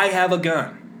 I have a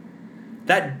gun.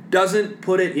 That doesn't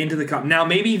put it into the cop. Now,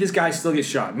 maybe this guy still gets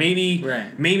shot. Maybe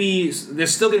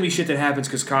there's still going to be shit that happens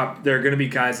because there are going to be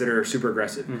guys that are super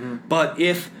aggressive. Mm-hmm. But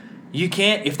if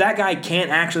that guy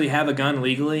can't actually have a gun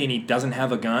legally and he doesn't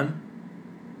have a gun,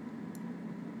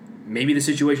 maybe the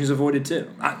situation is avoided too.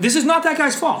 This is not that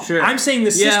guy's fault. Sure. I'm saying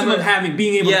the system of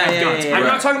being able to have guns. I'm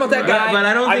not talking about that guy. But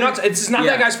I don't think it's not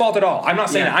that guy's fault at all. I'm not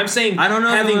saying that. I'm saying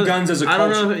having guns as a culture. I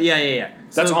don't know. Yeah.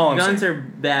 That's all I'm saying. Guns are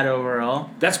bad overall.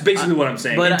 That's basically what I'm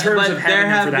saying. But, in terms of having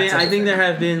them for that type of thing. I think there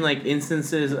have been like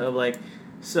instances of like,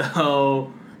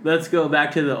 so let's go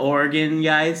back to the Oregon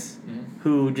guys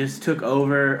who just took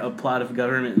over a plot of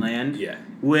government land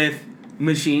with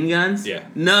machine guns. Yeah.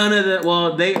 None of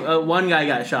the one guy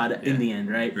got shot in the end,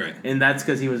 right? Right. And that's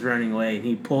because he was running away and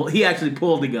he actually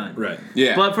pulled the gun. Right.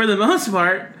 Yeah. But for the most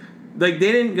part, like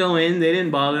they didn't go in, they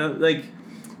didn't bother. Like,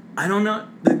 I don't know,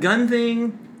 the gun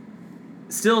thing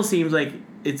still seems like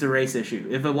it's a race issue.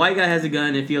 If a white guy has a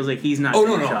gun, it feels like he's not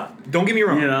getting shot. Don't get me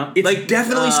wrong. You know? It's like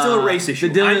definitely still a race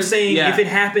issue. I'm saying if it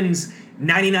happens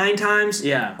 99 times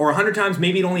or 100 times,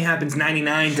 maybe it only happens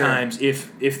 99 times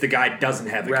if the guy doesn't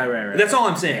have a gun. Right. That's all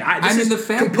I'm saying. I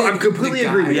completely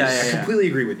agree with you. I completely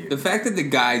agree with you. The fact that the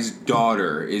guy's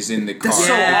daughter is in the car. That's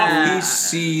so awful. We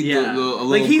see a little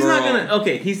like he's girl. not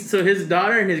gonna. So his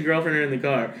daughter and his girlfriend are in the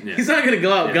car. Yeah. He's not gonna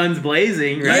go out guns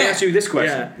blazing. Right? Let me ask you this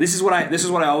question. Yeah. This is what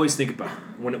I always think about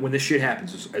when this shit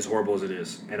happens, as horrible as it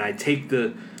is, and I take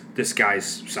this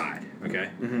guy's side.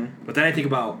 Okay. Mm-hmm. But then I think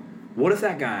about what if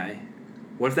that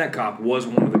cop was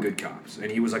one of the good cops,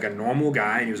 and he was like a normal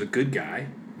guy, and he was a good guy,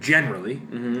 generally,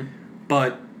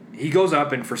 but he goes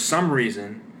up, and for some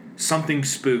reason, something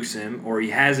spooks him, or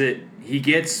he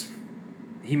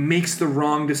makes the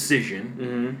wrong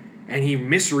decision, and he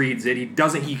misreads it,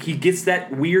 he gets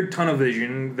that weird tunnel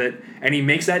vision, and he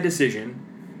makes that decision,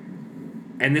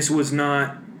 and this was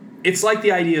not, it's like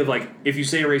the idea of, like, if you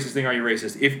say a racist thing, are you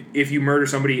racist? If you murder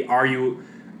somebody, are you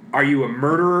a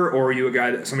murderer, or are you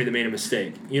somebody that made a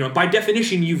mistake? By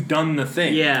definition, you've done the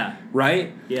thing. Yeah.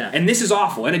 Right? Yeah. And this is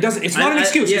awful. And it's not an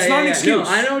excuse. It's not an excuse.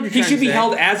 No, I know what you're he should be say.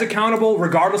 held as accountable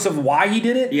regardless of why he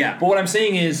did it. Yeah. But what I'm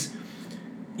saying is,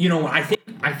 I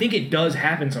think it does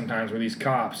happen sometimes with these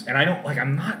cops, and I don't, like,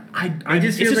 I'm not, I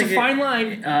just feel like it's a fine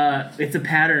line. It's a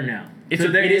pattern now. It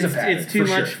is a pattern. It's too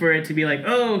much for it to be like,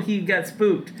 oh, he got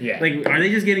spooked. Yeah. Like, are they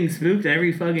just getting spooked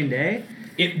every fucking day?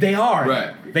 They are.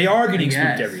 Right. They are getting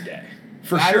spooked every day.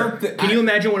 For sure. Can you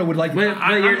imagine what it would like?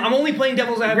 I'm only playing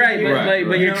devil's advocate. Right,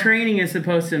 but your training is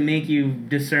supposed to make you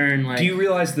discern, like... Do you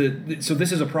realize so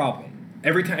this is a problem.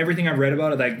 Everything I've read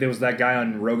about it, like there was that guy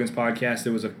on Rogan's podcast,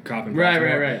 there was a cop in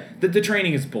Baltimore. Right. The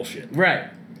training is bullshit. Right.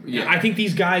 Yeah. I think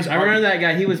these guys I remember that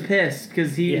guy, he was pissed,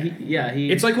 because he...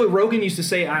 It's like what Rogan used to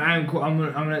say, I'm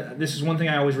gonna this is one thing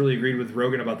I always really agreed with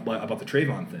Rogan about the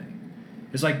Trayvon thing.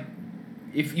 It's like,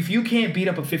 if you can't beat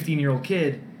up a 15-year-old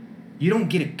kid, you don't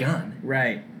get a gun.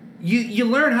 Right. You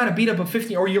learn how to beat up a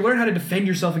 15, or you learn how to defend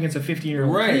yourself against a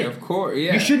 15-year-old right, kid. Of course,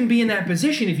 yeah. You shouldn't be in that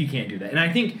position if you can't do that. And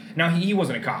I think now he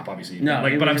wasn't a cop, obviously. No,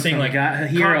 but I'm saying like a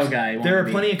hero cops, guy. There are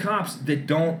plenty of cops that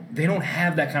don't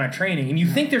have that kind of training, and you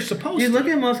think they're supposed to. Look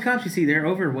at most cops you see; they're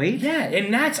overweight. Yeah,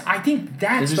 and I think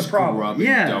that's the problem.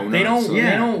 Yeah, they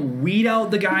don't weed out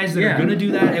the guys that are going to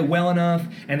do that well enough,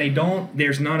 and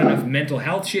there's not enough mental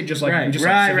health shit. Just like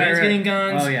civilians getting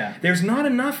guns. Oh yeah, there's not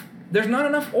enough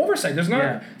oversight. There's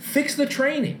not fix the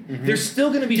training. Mm-hmm. There's still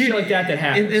going to be shit like that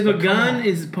happens. If a gun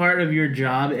is part of your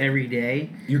job every day,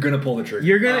 you're going to pull the trigger.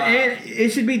 You're going to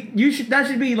it should be that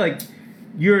should be like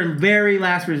your very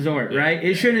last resort, right?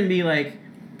 It shouldn't be like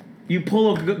you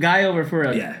pull a guy over for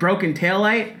a broken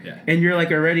taillight and you're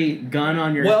like already gun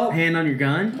on your hand on your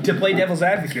gun. To play devil's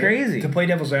advocate. It's crazy. To play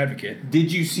devil's advocate.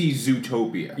 Did you see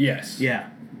Zootopia? Yes. Yeah.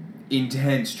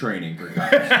 Intense training for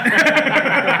cops.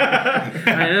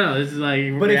 I know, this is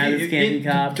like, but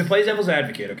to play devil's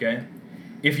advocate, okay?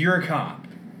 If you're a cop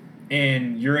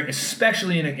and you're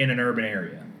especially in an urban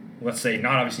area, let's say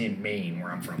not obviously in Maine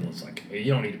where I'm from, it's like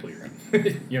you don't need to pull your gun.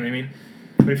 You know what I mean?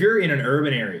 But if you're in an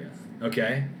urban area,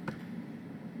 okay,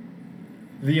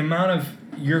 the amount of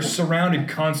you're surrounded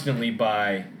constantly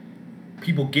by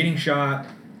people getting shot,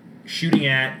 shooting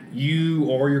at you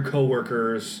or your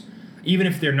coworkers. Even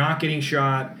if they're not getting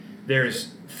shot,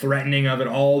 there's threatening of it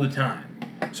all the time.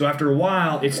 So after a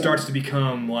while, it starts to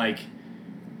become like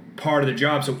part of the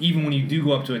job. So even when you do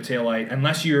go up to a taillight,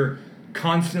 unless you're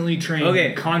constantly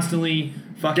trained, constantly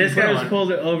fucking this guy was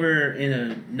pulled over in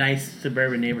a nice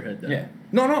suburban neighborhood, though. Yeah.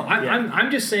 No.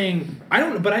 I'm just saying. I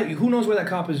don't. But who knows where that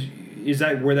cop is? Is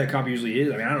that where that cop usually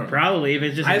is? I mean, I don't know. Probably if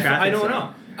it's just. I don't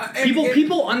know.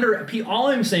 All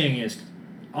I'm saying is,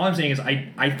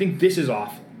 I think this is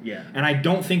awful. Yeah, and I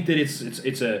don't think that it's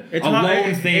a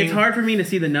lone thing. It's hard for me to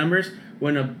see the numbers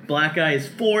when a black guy is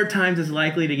 4 times as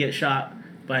likely to get shot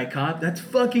by a cop. That's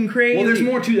fucking crazy. Well, there's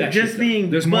more to that. Just shit,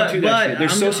 being there's more to that. Shit.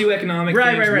 There's socioeconomic things,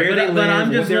 where they live, but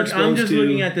I'm what they're exposed I'm just to.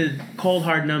 looking at the cold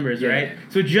hard numbers, right?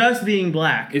 So just being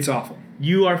black, it's awful.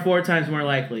 You are 4 times more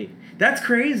likely. That's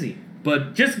crazy.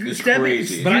 But just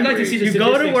crazy. But I'd like to see the you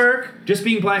go to work. Just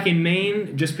being black in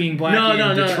Maine, just being black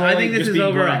in Detroit. I think this is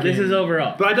overall. This is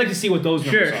overall. But I'd like to see what those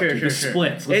numbers are. The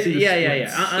splits. Let's see the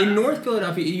splits. In North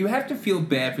Philadelphia, you have to feel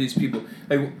bad for these people.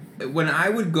 Like when I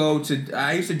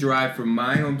used to drive from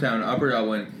my hometown, Upper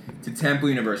Elwyn, to Temple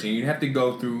University. And you'd have to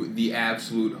go through the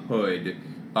absolute hood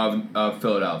of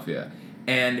Philadelphia.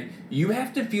 And you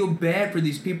have to feel bad for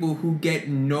these people who get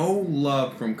no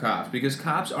love from cops, because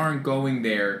cops aren't going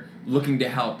there looking to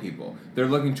help people. They're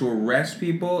looking to arrest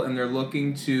people, and they're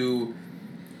looking to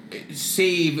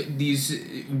save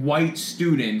these white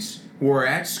students who are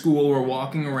at school or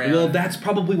walking around. Well, that's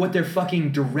probably what they're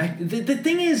fucking direct. The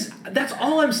thing is, that's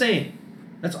all I'm saying.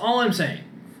 That's all I'm saying.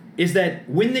 Is that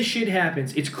when this shit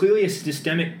happens, it's clearly a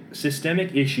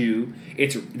systemic issue.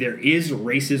 There is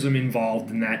racism involved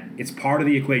in that. It's part of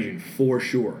the equation for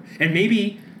sure, and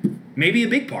maybe a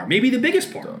big part, maybe the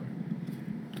biggest part.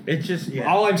 It's just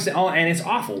all I'm saying, and it's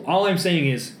awful. All I'm saying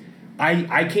is,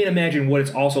 I can't imagine what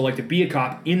it's also like to be a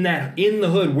cop in the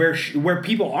hood where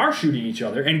people are shooting each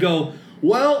other and go,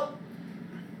 well,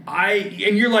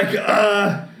 and you're like,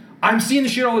 I'm seeing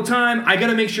this shit all the time. I got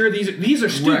to make sure these are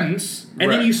students,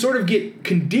 and then you sort of get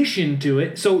conditioned to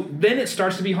it. So then it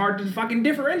starts to be hard to fucking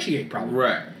differentiate, probably.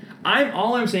 Right.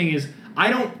 All I'm saying is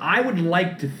I would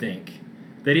like to think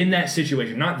that in that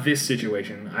situation, not this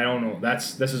situation, I don't know.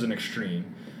 This is an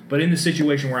extreme. But in the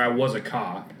situation where I was a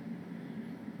cop,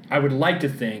 I would like to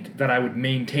think that I would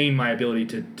maintain my ability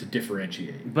to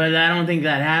differentiate. But I don't think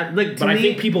that happens. But I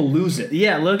think people lose it.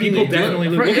 Yeah, people definitely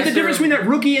lose it. Look at the difference between that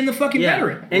rookie and the fucking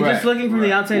veteran. And just looking from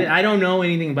the outside, I don't know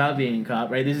anything about being a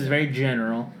cop, right? This is very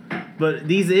general. But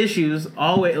these issues,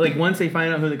 always, like once they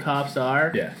find out who the cops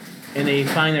are, and they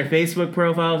find their Facebook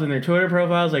profiles and their Twitter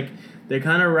profiles, like they're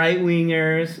kind of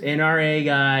right-wingers, NRA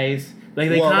guys. Like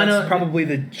they that's probably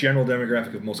the general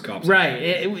demographic of most cops.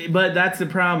 Right, but that's the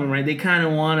problem, right? They kind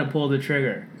of want to pull the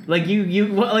trigger. Like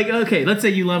okay, let's say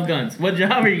you love guns. What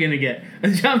job are you gonna get? A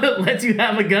job that lets you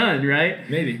have a gun, right?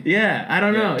 Maybe. Yeah, I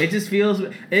don't know. It just feels,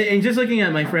 and just looking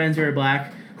at my friends who are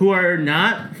black, who are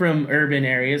not from urban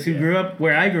areas, who grew up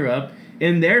where I grew up,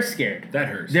 and they're scared. That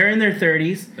hurts. They're in their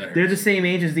 30s. They're the same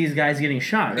age as these guys getting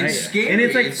shot, right? It's scary. And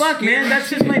it's like, fuck, man, that's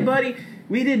just my buddy.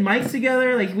 We did mics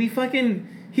together. Like we fucking.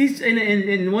 He's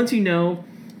and once you know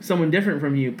someone different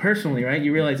from you personally, right?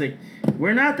 You realize like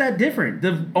we're not that different.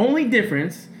 The only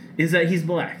difference is that he's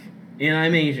black and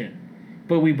I'm Asian.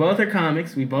 but we both are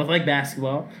comics. We both like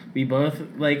basketball. We both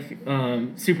like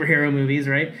superhero movies,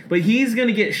 right? But he's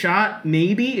gonna get shot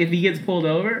maybe if he gets pulled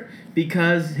over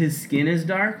because his skin is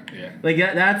dark. Yeah. Like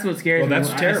that's what scares me. That's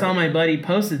terrible. I saw my buddy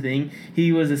post a thing.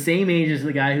 He was the same age as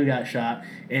the guy who got shot,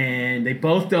 and they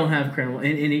both don't have criminal.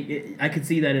 And I could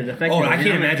see that it affected. Oh, him. I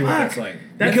can't imagine what that's like.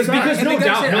 Because no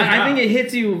doubt, I think it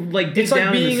hits you like deep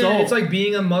down in the soul. It's like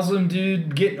being a Muslim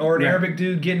dude or an Arabic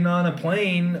dude getting on a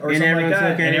plane or something like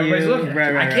that, and everybody's looking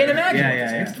at you. I can't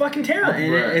imagine. It's fucking terrible.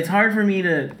 And it's hard for me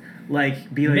to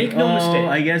like be like, make no mistake.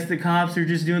 I guess the cops are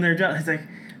just doing their job. It's like,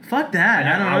 fuck that.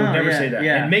 I don't know. I would never say that.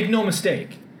 Yeah. And make no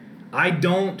mistake, I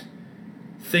definitely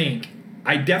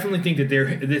think that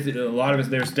a lot of us,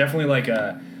 there's definitely like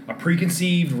a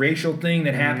preconceived racial thing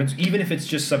that happens, even if it's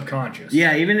just subconscious.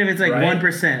 Yeah, even if it's like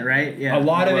 1%, right? Yeah. A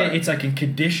lot of it, it's like in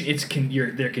condition.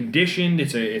 they're conditioned.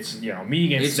 It's me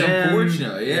against them. It's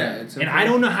unfortunate, yeah. And I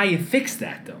don't know how you fix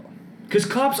that though, because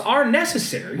cops are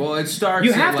necessary. Well, it starts.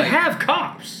 You have to have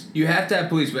cops. You have to have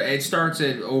police, but it starts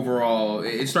at overall.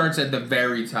 It starts at the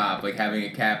very top, like having a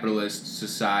capitalist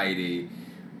society.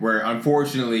 Where,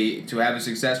 unfortunately, to have a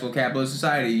successful capitalist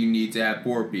society, you need to have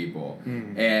poor people.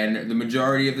 And the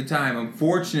majority of the time,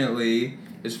 unfortunately,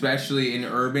 especially in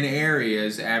urban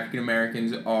areas, African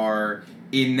Americans are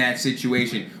in that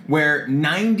situation where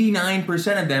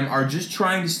 99% of them are just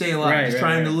trying to stay alive,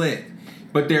 trying to live.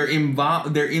 But they're in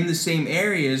the same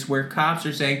areas where cops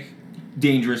are saying,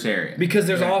 dangerous area. Because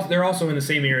they're also in the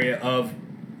same area of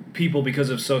people because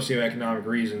of socioeconomic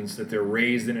reasons that they're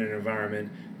raised in an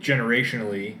environment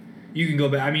generationally. You can go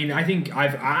back. I mean, I think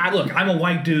look. I'm a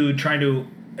white dude trying to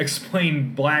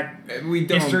explain black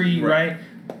history, right?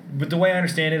 But the way I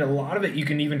understand it, a lot of it you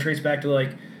can even trace back to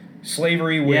like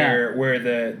slavery, where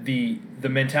the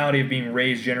mentality of being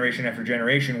raised generation after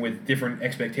generation with different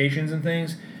expectations and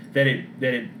things that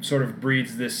it sort of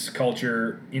breeds this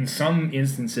culture in some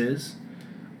instances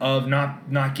of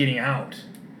not getting out.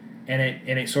 And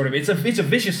it sort of it's a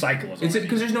vicious cycle. It's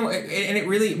because there's no and it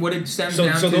really what it stems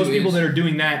down to. So those people that are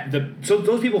doing that,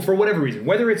 those people for whatever reason,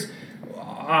 whether it's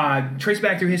traced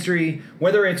back through history,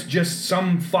 whether it's just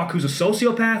some fuck who's a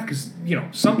sociopath, because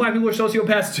some black people are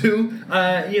sociopaths too,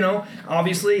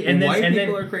 obviously, and white then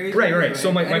people are crazy, right.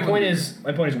 So my point is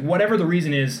whatever the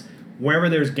reason is, wherever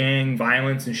there's gang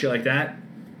violence and shit like that,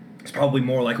 it's probably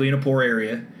more likely in a poor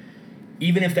area.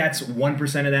 Even if that's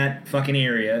 1% of that fucking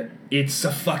area, it's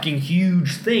a fucking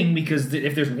huge thing because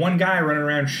if there's one guy running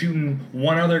around shooting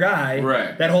one other guy,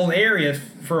 that whole area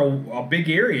for a big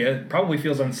area probably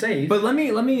feels unsafe. But let me.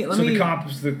 So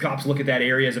the cops look at that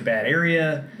area as a bad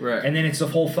area, and then it's a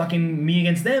whole fucking me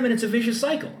against them, and it's a vicious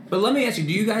cycle. But let me ask you: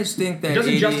 do you guys think that it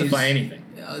doesn't justify anything?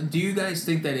 Do you guys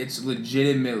think that it's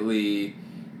legitimately?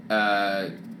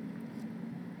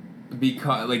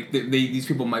 Because these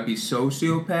people might be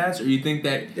sociopaths, or you think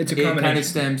that it kind of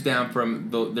stems down from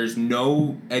there's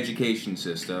no education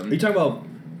system? Are you talking about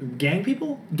gang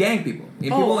people? Gang people.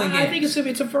 I think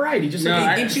it's a variety. Just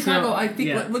in Chicago, I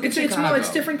think. Look at Chicago.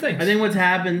 It's different things. I think what's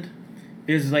happened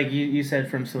is like you said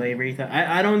from slavery.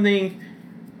 I don't think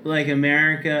like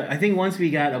America. I think once we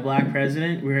got a black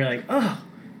president, we were like, oh,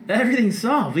 everything's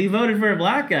solved. We voted for a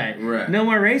black guy. Right. No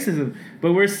more racism.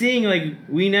 But we're seeing like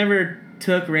we never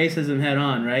took racism head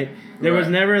on, right? There was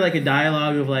never like a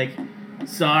dialogue of like,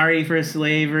 sorry for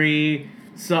slavery,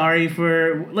 sorry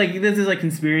for like this is like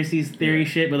conspiracy theory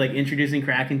shit, but like introducing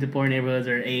crack into poor neighborhoods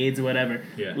or AIDS or whatever.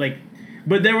 Yeah. Like,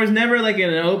 but there was never like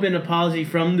an open apology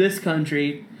from this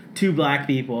country to black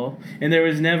people, and there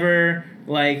was never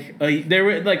like there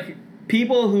were like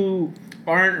people who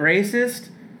aren't racist,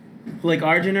 like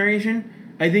our generation.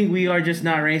 I think we are just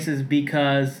not racist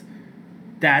because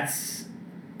that's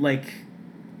like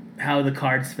how the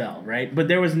cards fell, right? But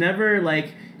there was never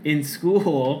like in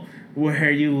school where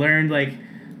you learned like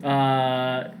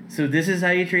so this is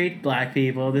how you treat black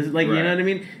people. This is like you know what I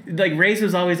mean? Like race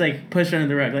was always like pushed under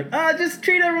the rug. Like just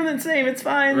treat everyone the same. It's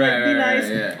fine. Be nice.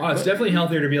 Yeah. Oh, it's definitely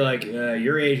healthier to be like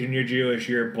you're Asian, you're Jewish,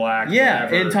 you're black. Yeah,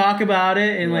 whatever. and talk about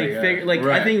it and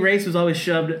figure I think race was always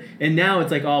shoved, and now it's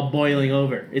like all boiling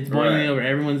over. It's boiling over.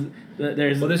 Everyone's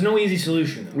there's no easy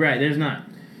solution. Though. Right, there's not.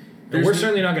 We're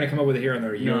certainly not going to come up with it here on the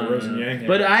Rose and Yang.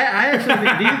 But I actually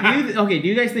think, do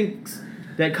you guys think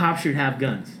that cops should have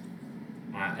guns?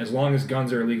 As long as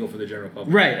guns are illegal for the general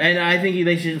public. Right, and I think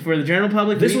they should, for the general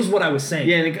public. This was what I was saying.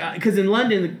 Yeah, because in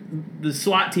London, the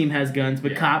SWAT team has guns,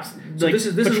 but cops, so like this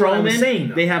is patrolmen, what I was saying,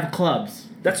 though. They have clubs.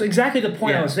 That's exactly the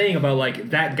point I was saying about, like,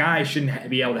 that guy shouldn't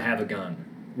be able to have a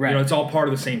gun. Right. It's all part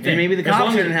of the same thing. And maybe the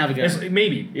cops shouldn't have a gun.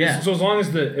 Maybe. Yeah. So as long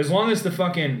as the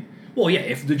fucking... Well, yeah,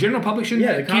 if the general public can't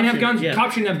have guns,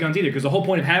 cops shouldn't have guns either, because the whole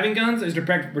point of having guns is to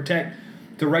protect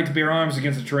the right to bear arms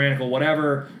against a tyrannical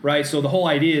whatever, right? So the whole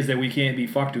idea is that we can't be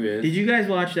fucked with. Did you guys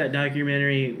watch that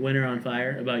documentary Winter on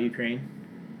Fire about Ukraine?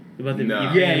 About the no,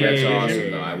 Ukraine that's invasion?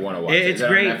 awesome. No, I want to watch it. It's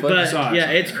great, but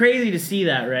it's crazy to see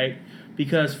that, right?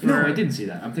 Because no, I didn't see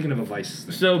that. I'm thinking of a Vice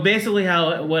thing. So basically,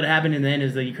 what happened in the end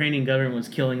is the Ukrainian government was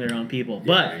killing their own people.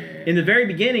 But in the very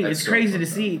beginning, it's crazy to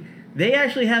see they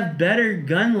actually have better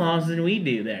gun laws than we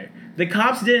do there. The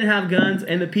cops didn't have guns,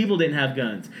 and the people didn't have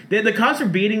guns. The cops were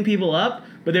beating people up,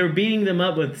 but they were beating them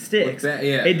up with sticks.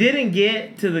 It didn't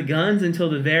get to the guns until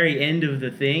the very end of the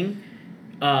thing,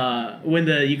 when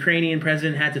the Ukrainian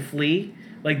president had to flee.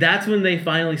 Like, that's when they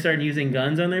finally started using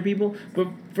guns on their people. But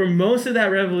for most of that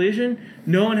revolution,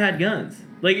 no one had guns.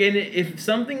 Like, and if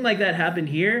something like that happened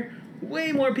here,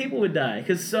 way more people would die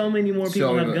because so many more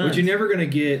people have guns. But you're never gonna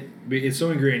get. It's so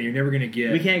ingrained. You're never gonna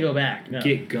get. We can't go back. No.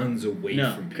 Get guns away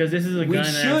from people. Because this is a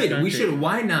gun. We should.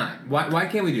 Why not? Why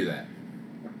can't we do that?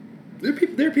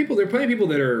 There are plenty of people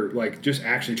that are like just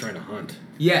actually trying to hunt.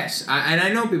 Yes, and I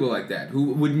know people like that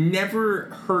who would never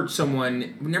hurt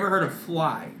someone, never hurt a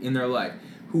fly in their life,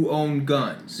 who own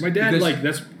guns. My dad,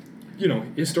 that's,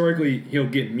 historically he'll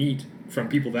get meat from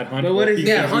people that hunt. But what is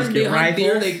hunt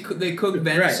deer, they cook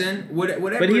venison,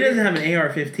 whatever. But he doesn't have an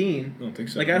AR-15. I don't think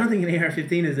so. Like, I don't think an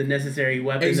AR-15 is a necessary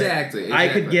weapon. Exactly. I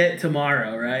could get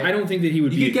tomorrow, right? I don't think that he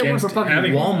would be against having one. You could get one for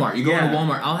fucking Walmart. You go to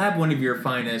Walmart. I'll have one of your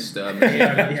finest.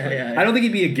 Yeah. I don't think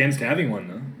he'd be against having one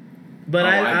though. But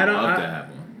I'd love to have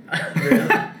one. Really?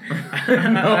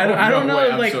 I don't know.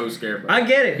 I'm like, so scared. I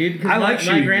get it, dude. I like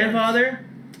my grandfather.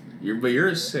 You're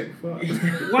a sick fuck.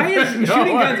 Why is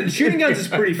shooting guns? Shooting guns is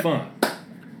pretty fun.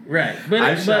 Right,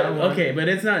 but it's not.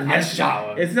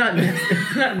 It's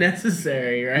not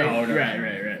necessary, right? No.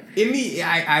 Right. In the,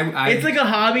 I. It's like a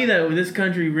hobby that this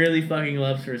country really fucking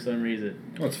loves for some reason.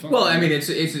 Oh, it's fun. Well, I mean, it's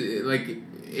like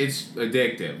it's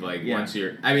addictive. Like once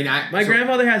you're, I mean, my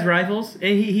grandfather has rifles,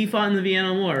 and he fought in the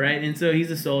Vietnam War, right? And so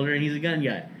he's a soldier and he's a gun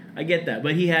guy. I get that,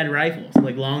 but he had rifles,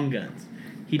 like long guns.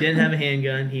 He didn't have a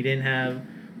handgun. He didn't have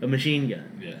a machine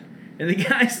gun. Yeah. And the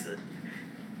guys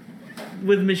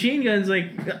with machine guns,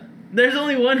 like, there's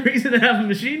only one reason to have a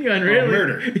machine gun, really.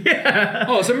 Murder. Yeah.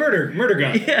 Oh, it's a murder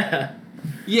gun. Yeah.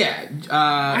 Yeah.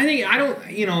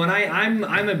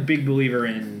 I'm a big believer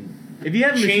in if you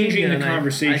have changing gun, the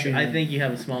conversation. I think you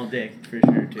have a small dick for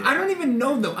sure too. I don't even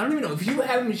know though. I don't even know if you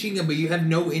have a machine gun, but you have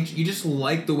no interest. You just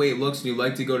like the way it looks, and you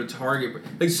like to go to Target.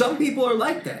 Like some people are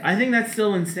like that. I think that's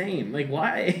still insane. Like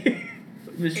why?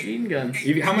 Machine guns.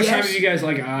 How much time do you guys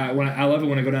like? I love it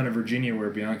when I go down to Virginia where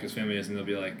Bianca's family is, and they'll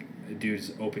be like,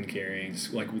 "Dude's open carrying,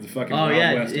 just like with the fucking." Oh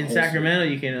Wild West in Sacramento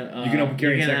you can open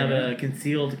carry. You can have a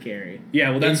concealed carry. Yeah,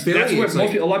 well that's what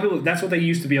a lot of people. That's what they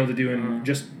used to be able to do in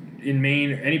just in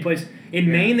Maine or any place. In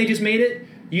Maine, they just made it.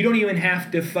 You don't even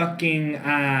have to fucking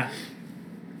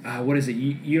what is it?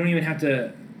 You don't even have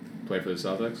to play for the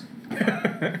Celtics.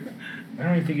 I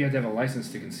don't even think you have to have a license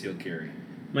to concealed carry.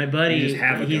 My buddy,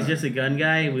 he's just a gun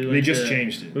guy. They just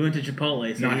changed it. We went to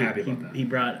Chipotle. So Not happy about that. He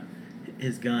brought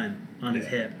his gun on his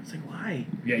hip. It's like, why?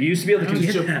 Yeah, you used to be able to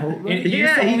used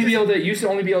to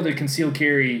only be able to conceal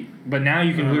carry, but now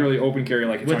you can literally open carry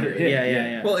like it's on your hip.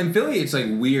 Yeah. Well, in Philly, it's like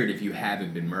weird if you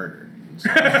haven't been murdered.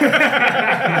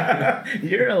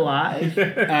 You're alive.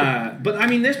 But I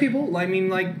mean, there's people. I mean,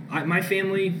 like my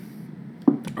family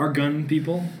are gun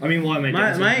people. I mean,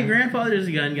 my grandfather's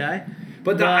a gun guy.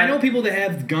 But I know people that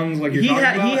have guns like you're talking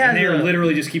about, and they're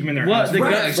literally just keep them in their house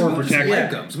for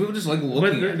protection. Guns. People just like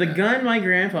looking at the gun my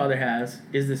grandfather has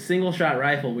is the single shot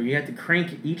rifle where you have to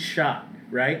crank each shot,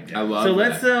 right? I love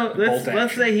that.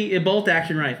 Let's say a bolt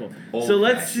action rifle.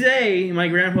 Let's say my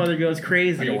grandfather goes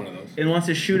crazy and wants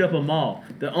to shoot up a mall.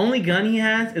 The only gun he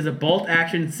has is a bolt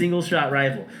action single shot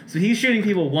rifle. So he's shooting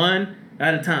people one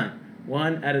at a time,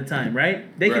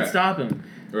 right? They can stop him.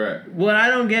 Right. What I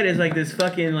don't get is like this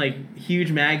fucking like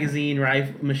huge magazine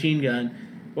rifle machine gun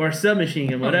or submachine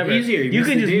gun, whatever. Easier. You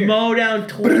can just mow down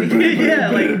 20.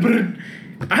 Yeah, like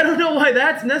I don't know why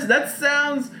that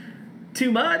sounds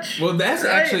too much. Well, that's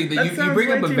actually you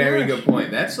bring up a very good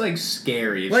point. That's like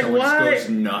scary if someone just goes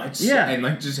nuts and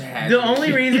like just has the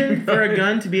only reason for a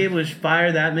gun to be able to fire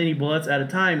that many bullets at a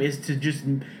time is to just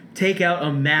take out a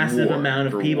massive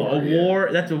amount of people.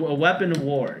 That's a weapon of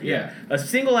war. Yeah. A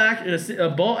single action, a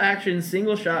bolt action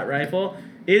single shot rifle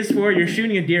is for you're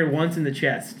shooting a deer once in the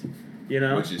chest. You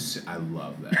know? Which is, I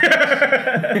love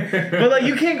that. But like,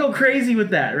 you can't go crazy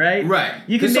with that, right? Right.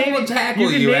 You can someone tackle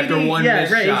you after one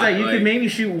missed right, shot. Exactly. You could maybe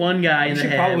shoot one guy in the head. You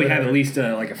should probably have at least a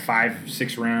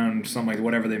 5-6 round, something like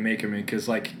whatever they make them in, because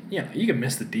you can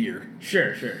miss the deer.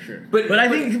 Sure. But I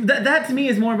think that to me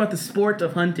is more about the sport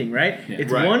of hunting, right? Yeah.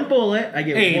 It's one bullet. I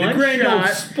get one the grand shot. old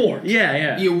sport.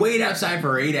 Yeah. You wait outside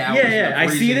for 8 hours. Yeah. I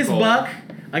see this buck.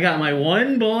 I got my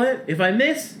one bullet. If I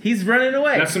miss, he's running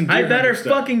away. That's some I better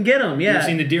fucking get him. Yeah. You've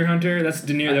seen The Deer Hunter? That was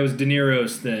De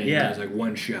Niro's thing. Yeah. It was like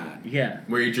one shot. Yeah.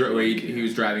 Where he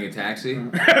was driving a taxi.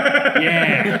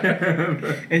 Yeah.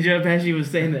 And Joe Pesci was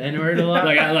saying the N-word a lot.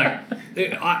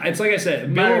 It's like I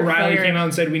said. Bill O'Reilly came out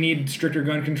and said we need stricter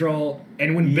gun control.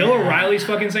 And when Bill O'Reilly's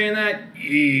fucking saying that,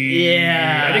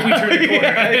 I think we turned the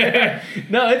corner.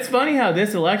 No, it's funny how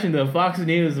this election though, Fox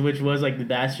News, which was like the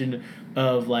bastion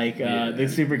of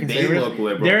the super conservative, they look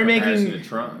liberal. They're making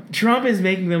Trump is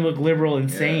making them look liberal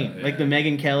insane, like the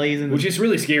Megyn Kellys and which is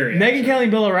really scary. Megyn Kelly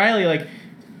and Bill O'Reilly, like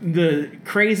the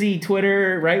crazy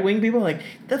Twitter right wing people, like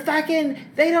they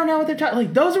don't know what they're talking.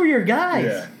 Like those were your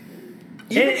guys.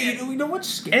 Yeah. And you know what's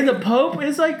scary? And the Pope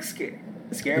is like scared.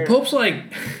 The Pope's like,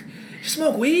 you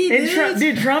smoke weed,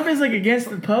 and Trump is like against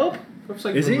the Pope. Pope's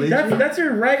like, is he? That's a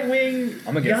right wing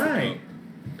I'm against guy. the Pope.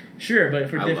 Sure, but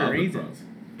for different reasons.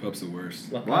 Pope's the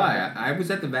worst. Why? I was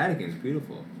at the Vatican. It's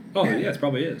beautiful. Oh yeah, it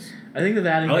probably is. I think the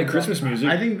Vatican. I like Christmas music.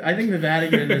 I think the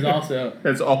Vatican is also.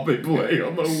 That's all they play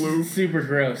on the loop. Super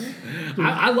gross.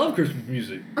 I love Christmas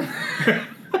music.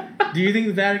 Do you think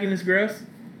the Vatican is gross?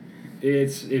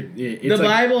 It's the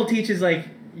Bible teaches like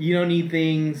you don't need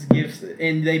things, gifts,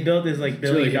 and they built this like $1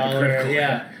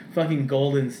 billion fucking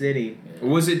golden city.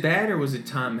 Was it that, or was it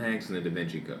Tom Hanks in the Da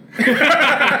Vinci Code?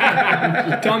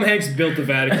 Tom Hanks built the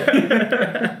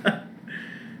Vatican.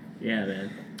 Yeah, man.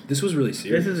 This was really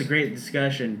serious. This is a great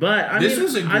discussion, but this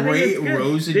was a great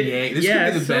Rose and Yang. This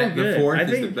could be the best. The fourth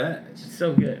is the best. It's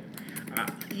so good.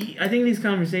 I think these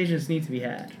conversations need to be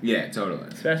had. Yeah, totally.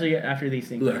 Especially after these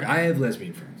things. Look, I have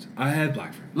lesbian friends. I have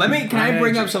black friends. Can I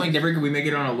bring up something different? Can we make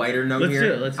it on a lighter note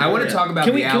here? Let's do it. I want to talk about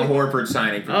the Al Horford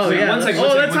signing. Let's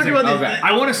talk about this.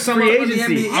 I want to sum up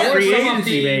free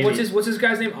agency. What's his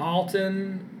guy's name?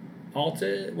 Alton. What's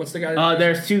the guy?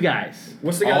 There's two guys.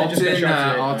 What's the guy that just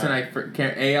got shot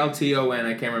today? Alton,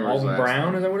 I can't remember his last name.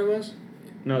 Brown, is that what it was?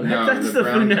 No, that's the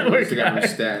Food Network guy.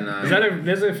 Is that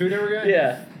a Food Network guy?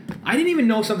 Yeah. I didn't even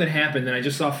know something happened, and I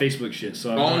just saw Facebook shit.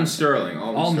 So Alton Sterling.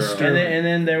 And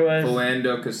then there was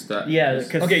Philando Castile. Yeah.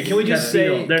 Okay, can we just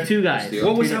say there are two guys?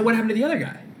 What happened to the other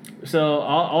guy? So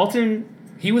Alton.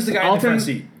 He was the guy in the front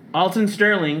seat. Alton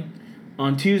Sterling,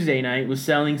 on Tuesday night, was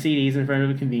selling CDs in front of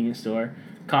a convenience store.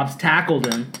 Cops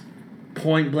tackled him,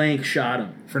 point blank, shot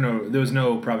him. There was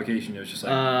no provocation. It was just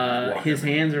like his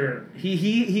hands are.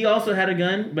 He also had a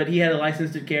gun, but he had a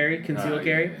license to carry, concealed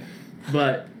carry. Yeah.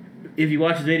 But if you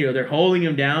watch the video, they're holding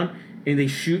him down and they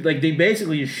shoot. Like they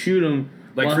basically just shoot him.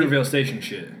 Like Fruitvale Station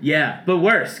shit. Yeah, but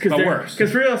worse. Because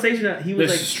Fruitvale Station, he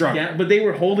was like strong. Yeah, but they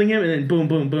were holding him and then boom,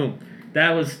 boom, boom.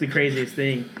 That was the craziest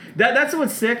thing. That's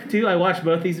what's sick too. I watched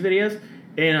both these videos.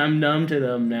 And I'm numb to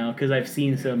them now because I've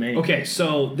seen so many. Okay,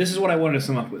 so this is what I wanted to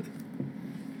sum up with.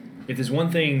 If there's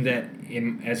one thing that,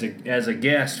 as a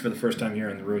guest for the first time here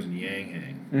on the Rose and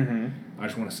Yang Hang, I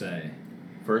just want to say,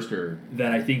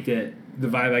 that I think that the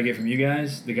vibe I get from you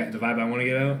guys, the vibe I want to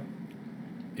get out,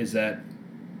 is that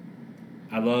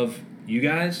I love you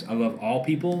guys. I love all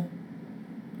people,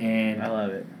 and I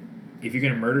love it. If you're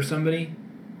gonna murder somebody,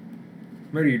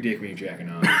 murder your dick when you're jacking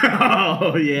off.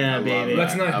 Oh yeah, baby.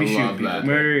 Let's not be shooting people.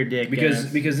 Murder your dick,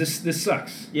 because this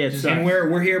sucks. Yeah, it sucks. And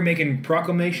we're here making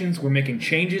proclamations. We're making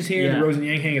changes here. Yeah. The Rose and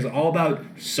Yang Hang is all about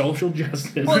social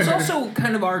justice. Well, it's also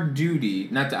kind of our duty.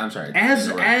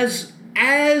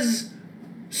 As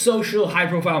social high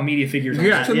profile media figures.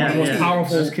 This is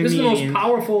the most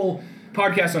powerful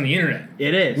podcast on the internet.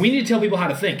 It is. We need to tell people how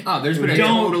to think. Oh, there's been a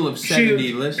total of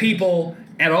 70 listeners. People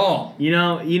at all. You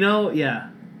know, yeah.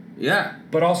 Yeah.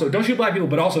 But also, don't shoot black people,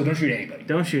 but also don't shoot anybody.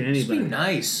 Don't shoot anybody. Just be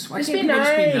nice. Why just can't be people nice.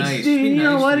 Just be nice? Dude, you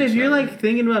know what? If you're like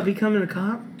thinking about becoming a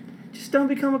cop, just don't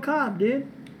become a cop, dude.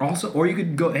 Also, or you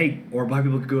could go, or black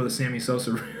people could go the Sammy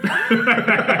Sosa route.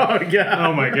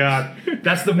 Oh my god.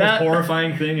 That's the most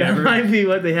horrifying thing ever. That might be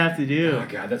what they have to do. Oh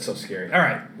god, that's so scary. All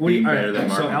right.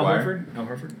 Al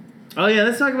Horford? Oh yeah,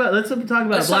 let's talk about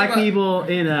black people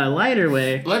in a lighter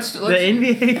way. Let's the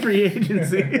NBA free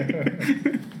agency.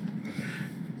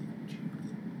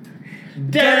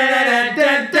 Let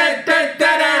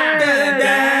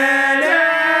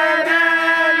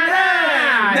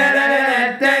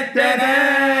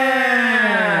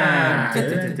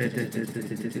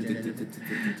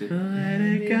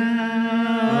it go,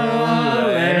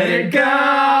 let it go.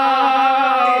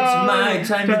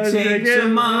 time to take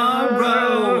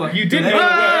tomorrow. You did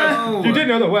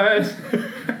know the words.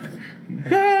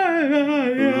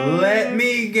 Let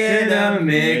me get a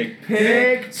Mick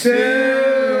pick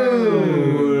too.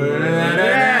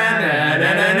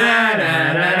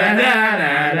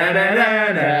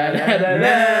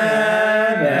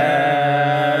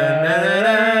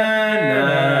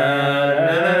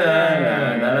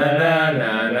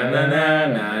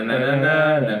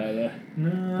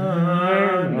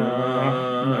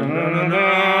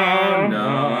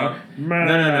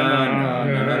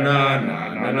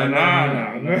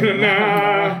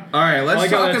 Alright, let's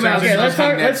talk about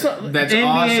something that's NBA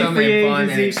awesome free and fun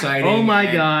and agency. exciting. Oh my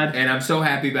god. And I'm so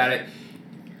happy about it.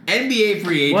 NBA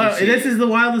free agency. Well, this is the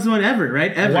wildest one ever,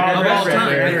 right? Ever. Of all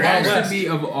time. Ever. It has to be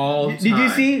of all time. Did you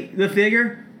see the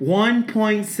figure?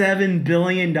 $1.7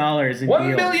 billion in deals.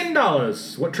 $1 billion.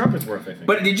 What Trump is worth, I think.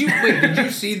 But did you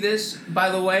see this, by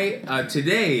the way?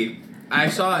 Today, I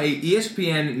saw a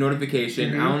ESPN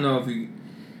notification. I don't know if you...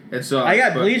 I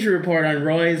got Bleacher Report on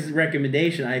Roy's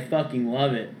recommendation. I fucking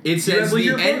love it. It says the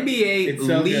NBA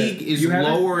league is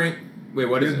lowering... Wait,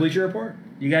 what is it? Bleacher Report?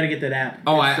 You got to get that app.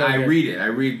 Oh, I read it. I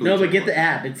read Bleacher No, but get Report. the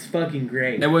app. It's fucking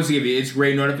great. And what's it give you? It's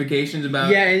great notifications about...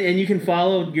 Yeah, and you can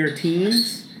follow your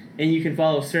teams, and you can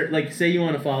follow certain... Like, say you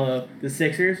want to follow the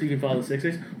Sixers, you can follow the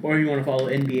Sixers. Or you want to follow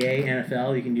NBA,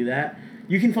 NFL, you can do that.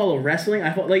 You can follow wrestling.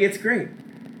 It's great.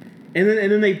 And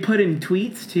then they put in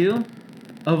tweets, too,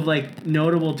 of, like,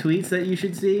 notable tweets that you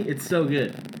should see. It's so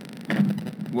good.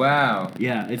 Wow.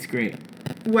 Yeah, it's great.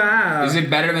 Wow. Is it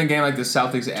better than getting, like, the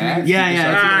Celtics ads?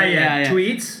 Yeah.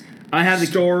 Tweets. I have the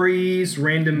stories,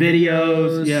 random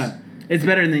videos. Yeah. It's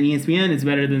better than ESPN. It's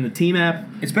better than the team app.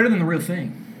 It's better than the real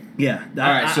thing.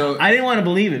 Yeah. So I didn't want to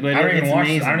believe it, but it's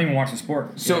amazing. I don't even watch the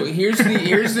sport. So here's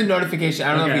the notification.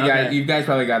 I don't know if you guys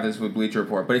probably got this with Bleacher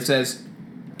Report, but it says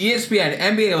ESPN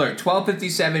NBA alert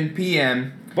 12:57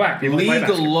 p.m. Black people League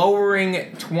lowering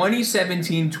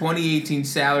 2017-2018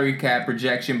 salary cap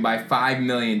projection by $5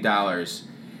 million.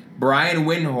 Brian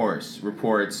Windhorst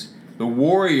reports the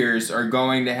Warriors are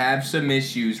going to have some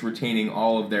issues retaining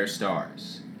all of their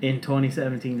stars. In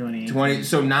 2017-2018.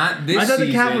 So not this season. I thought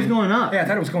the cap was going up. Yeah, I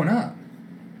thought it was going up.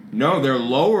 No, they're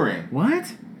lowering.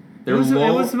 What? It was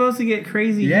supposed to get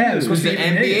crazy. Yeah, it was because supposed the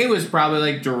to be NBA was probably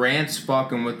like Durant's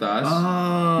fucking with us.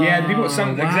 Oh, yeah,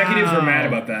 some executives were mad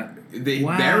about that.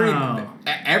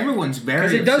 Everyone's very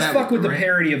because it does upset fuck with the Durant.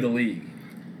 parity of the league.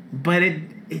 But it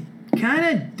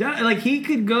kind of does. Like he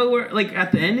could go where, like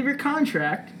at the end of your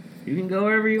contract, you can go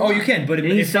wherever you want. Oh, you can, but it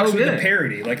fucks with the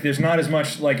parity. Like there's not as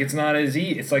much. Like it's not as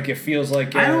easy. It's like it feels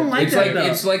like I don't like that though.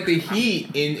 It's like the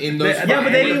Heat in those. Yeah,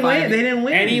 but they didn't win. They didn't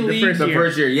win any league the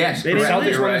first year. Yes, the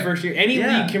Celtics won the first year. Any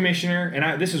league commissioner,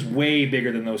 and this is way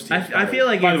bigger than those teams. I feel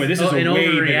like by the way, this is an a way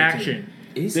overreaction.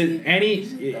 This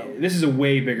is a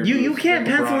way bigger. You can't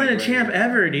pencil in a champ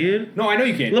ever, dude. No, I know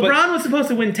you can't. LeBron was supposed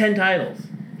to win 10 titles.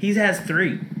 He has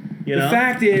 3. You know? The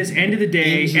fact is, end of the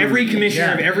day, every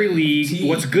commissioner of every league,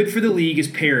 what's good for the league is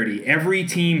parity. Every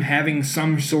team having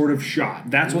some sort of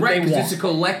shot. That's what they want. It's a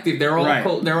collective. They're all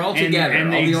together.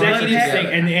 And the executives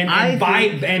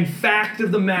think, and fact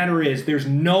of the matter is, there's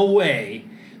no way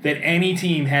that any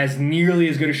team has nearly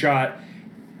as good a shot.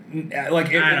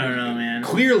 Like I don't know, man.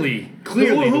 Clearly,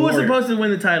 who was supposed to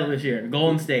win the title this year?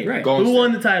 Golden State. Right. Who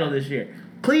won the title this year?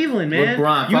 Cleveland, man.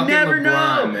 LeBron. You never LeBron,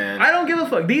 know. Man. I don't give a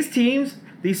fuck. These teams,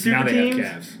 these super teams,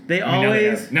 now they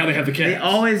have the Cavs. They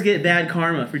always get bad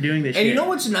karma for doing this shit. And you know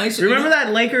what's nice? Remember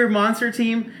that Laker monster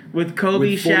team with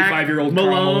Kobe, with Shaq, 45-year-old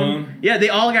Malone? Yeah, they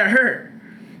all got hurt.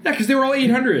 Yeah, because they were all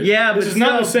 800. Yeah, this is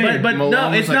not the same. But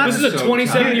no, it's not. This is a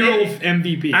 27-year-old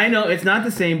MVP. I know it's not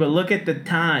the same, but look at the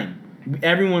time.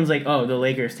 Everyone's like, "Oh, the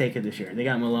Lakers take it this year. They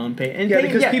got Malone paid." And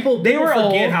because people they were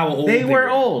forget old. how old they were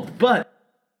old, but